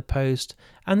merch in the post,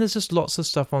 and there's just lots of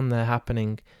stuff on there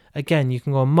happening. Again, you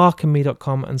can go on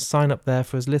markandme.com and sign up there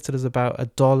for as little as about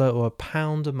 $1 or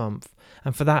 £1 a month.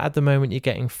 And for that, at the moment, you're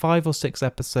getting 5 or 6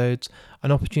 episodes,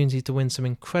 an opportunity to win some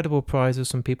incredible prizes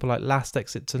from people like Last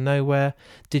Exit to Nowhere,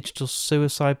 Digital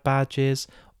Suicide Badges.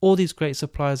 All these great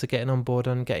suppliers are getting on board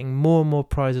and getting more and more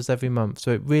prizes every month.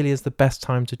 So it really is the best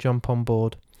time to jump on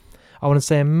board. I want to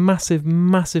say a massive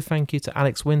thank you to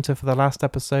Alex Winter for the last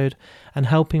episode and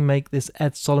helping make this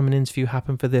Ed Solomon interview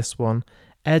happen for this one.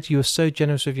 Ed, you are so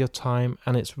generous with your time,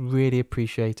 and it's really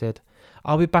appreciated.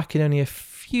 I'll be back in only a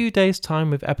few days'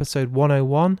 time with episode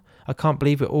 101. I can't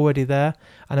believe we're already there.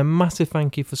 And a massive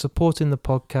thank you for supporting the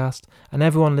podcast and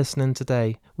everyone listening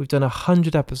today. We've done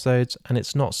 100 episodes, and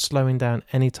it's not slowing down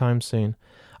anytime soon.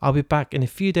 I'll be back in a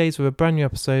few days with a brand new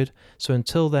episode. So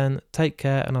until then, take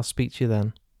care, and I'll speak to you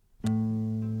then.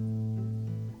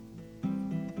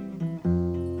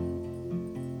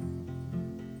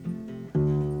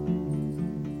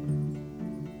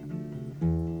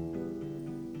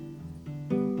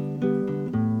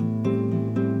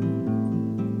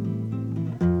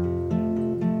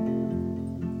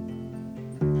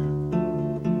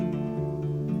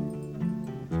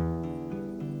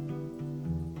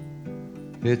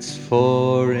 It's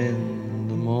 4 in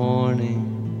the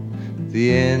morning,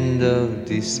 the end of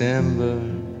December.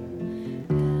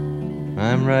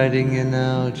 I'm writing you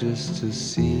now just to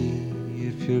see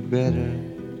if you're better.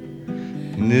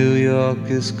 New York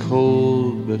is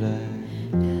cold, but I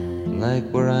like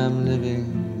where I'm living.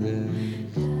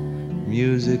 There's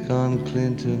music on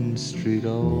Clinton Street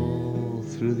all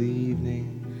through the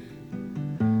evening.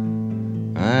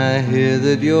 I hear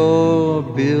that you're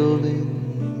building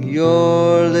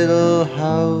your little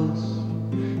house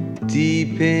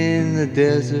deep in the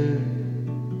desert.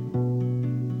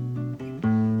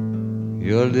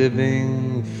 You're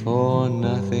living for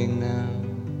nothing now.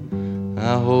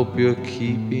 I hope you're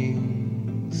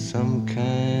keeping some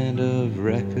kind of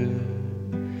record.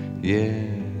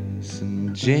 Yes,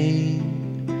 and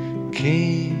Jane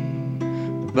came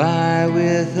by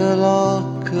with a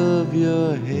lock of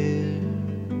your hair.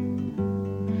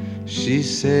 She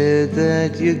said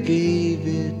that you gave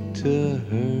it to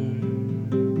her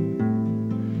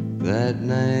that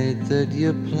night that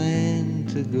you planned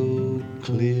to go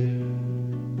clear.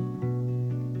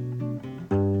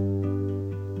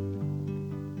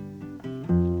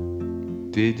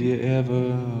 Did you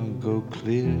ever go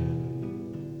clear?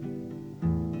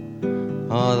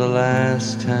 Oh, the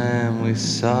last time we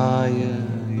saw you,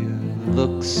 you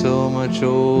looked so much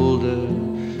older.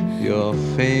 Your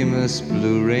famous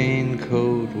blue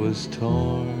raincoat was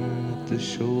torn at the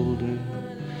shoulder.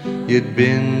 You'd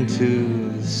been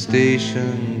to the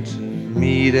station to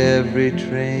meet every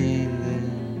train.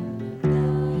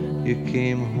 Then you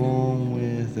came home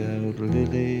without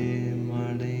Lily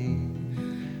Marlene,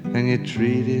 and you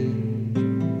treated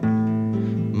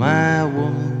my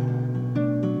woman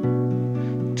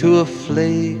to a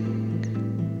flake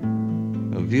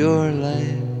of your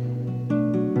life.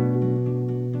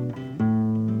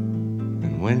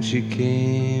 And when she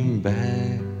came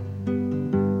back,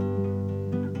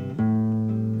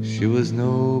 she was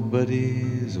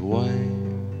nobody's wife.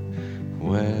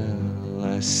 Well,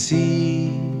 I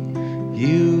see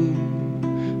you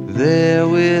there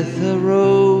with a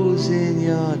rose in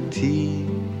your teeth.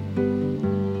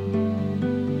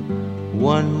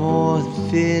 One more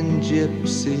thin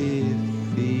gypsy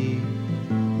thief.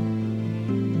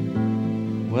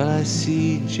 Well, I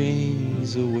see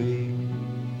Jane's away.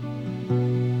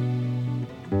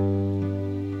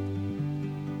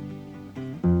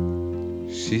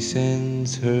 She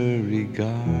sends her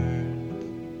regard.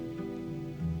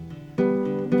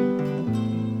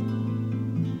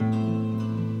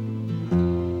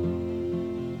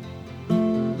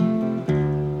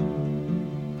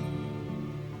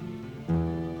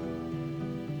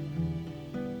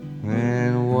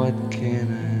 And what can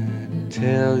I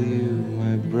tell you,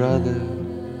 my brother,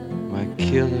 my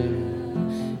killer?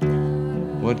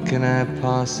 What can I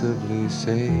possibly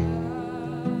say?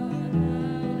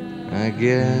 I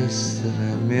guess that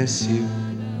I miss you.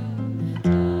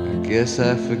 I guess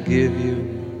I forgive you.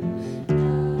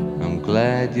 I'm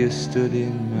glad you stood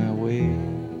in my way.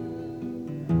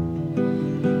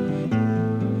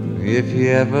 If you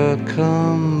ever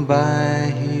come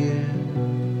by here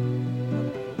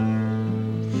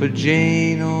for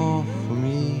Jane or for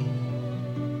me,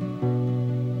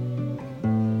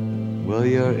 well,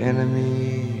 your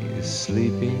enemy is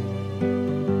sleeping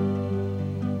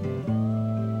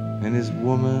and his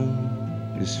woman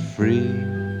is free.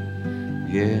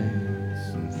 Yes,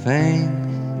 and thanks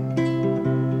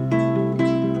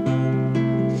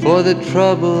for the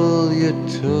trouble you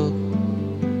took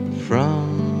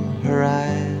from her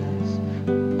eyes.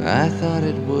 I thought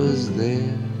it was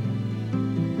there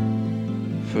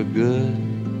for good,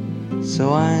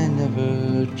 so I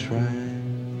never tried.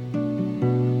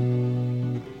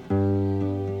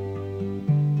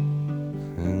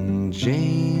 And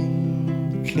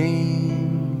Jane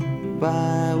came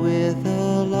by with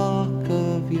a lock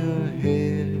of your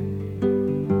hair.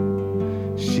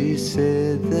 She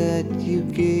said that you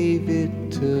gave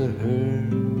it to her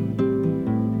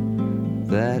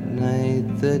that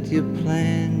night that you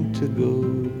planned to go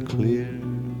clear.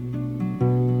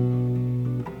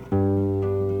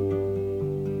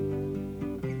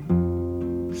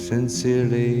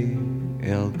 Sincerely,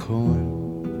 L. Cohen.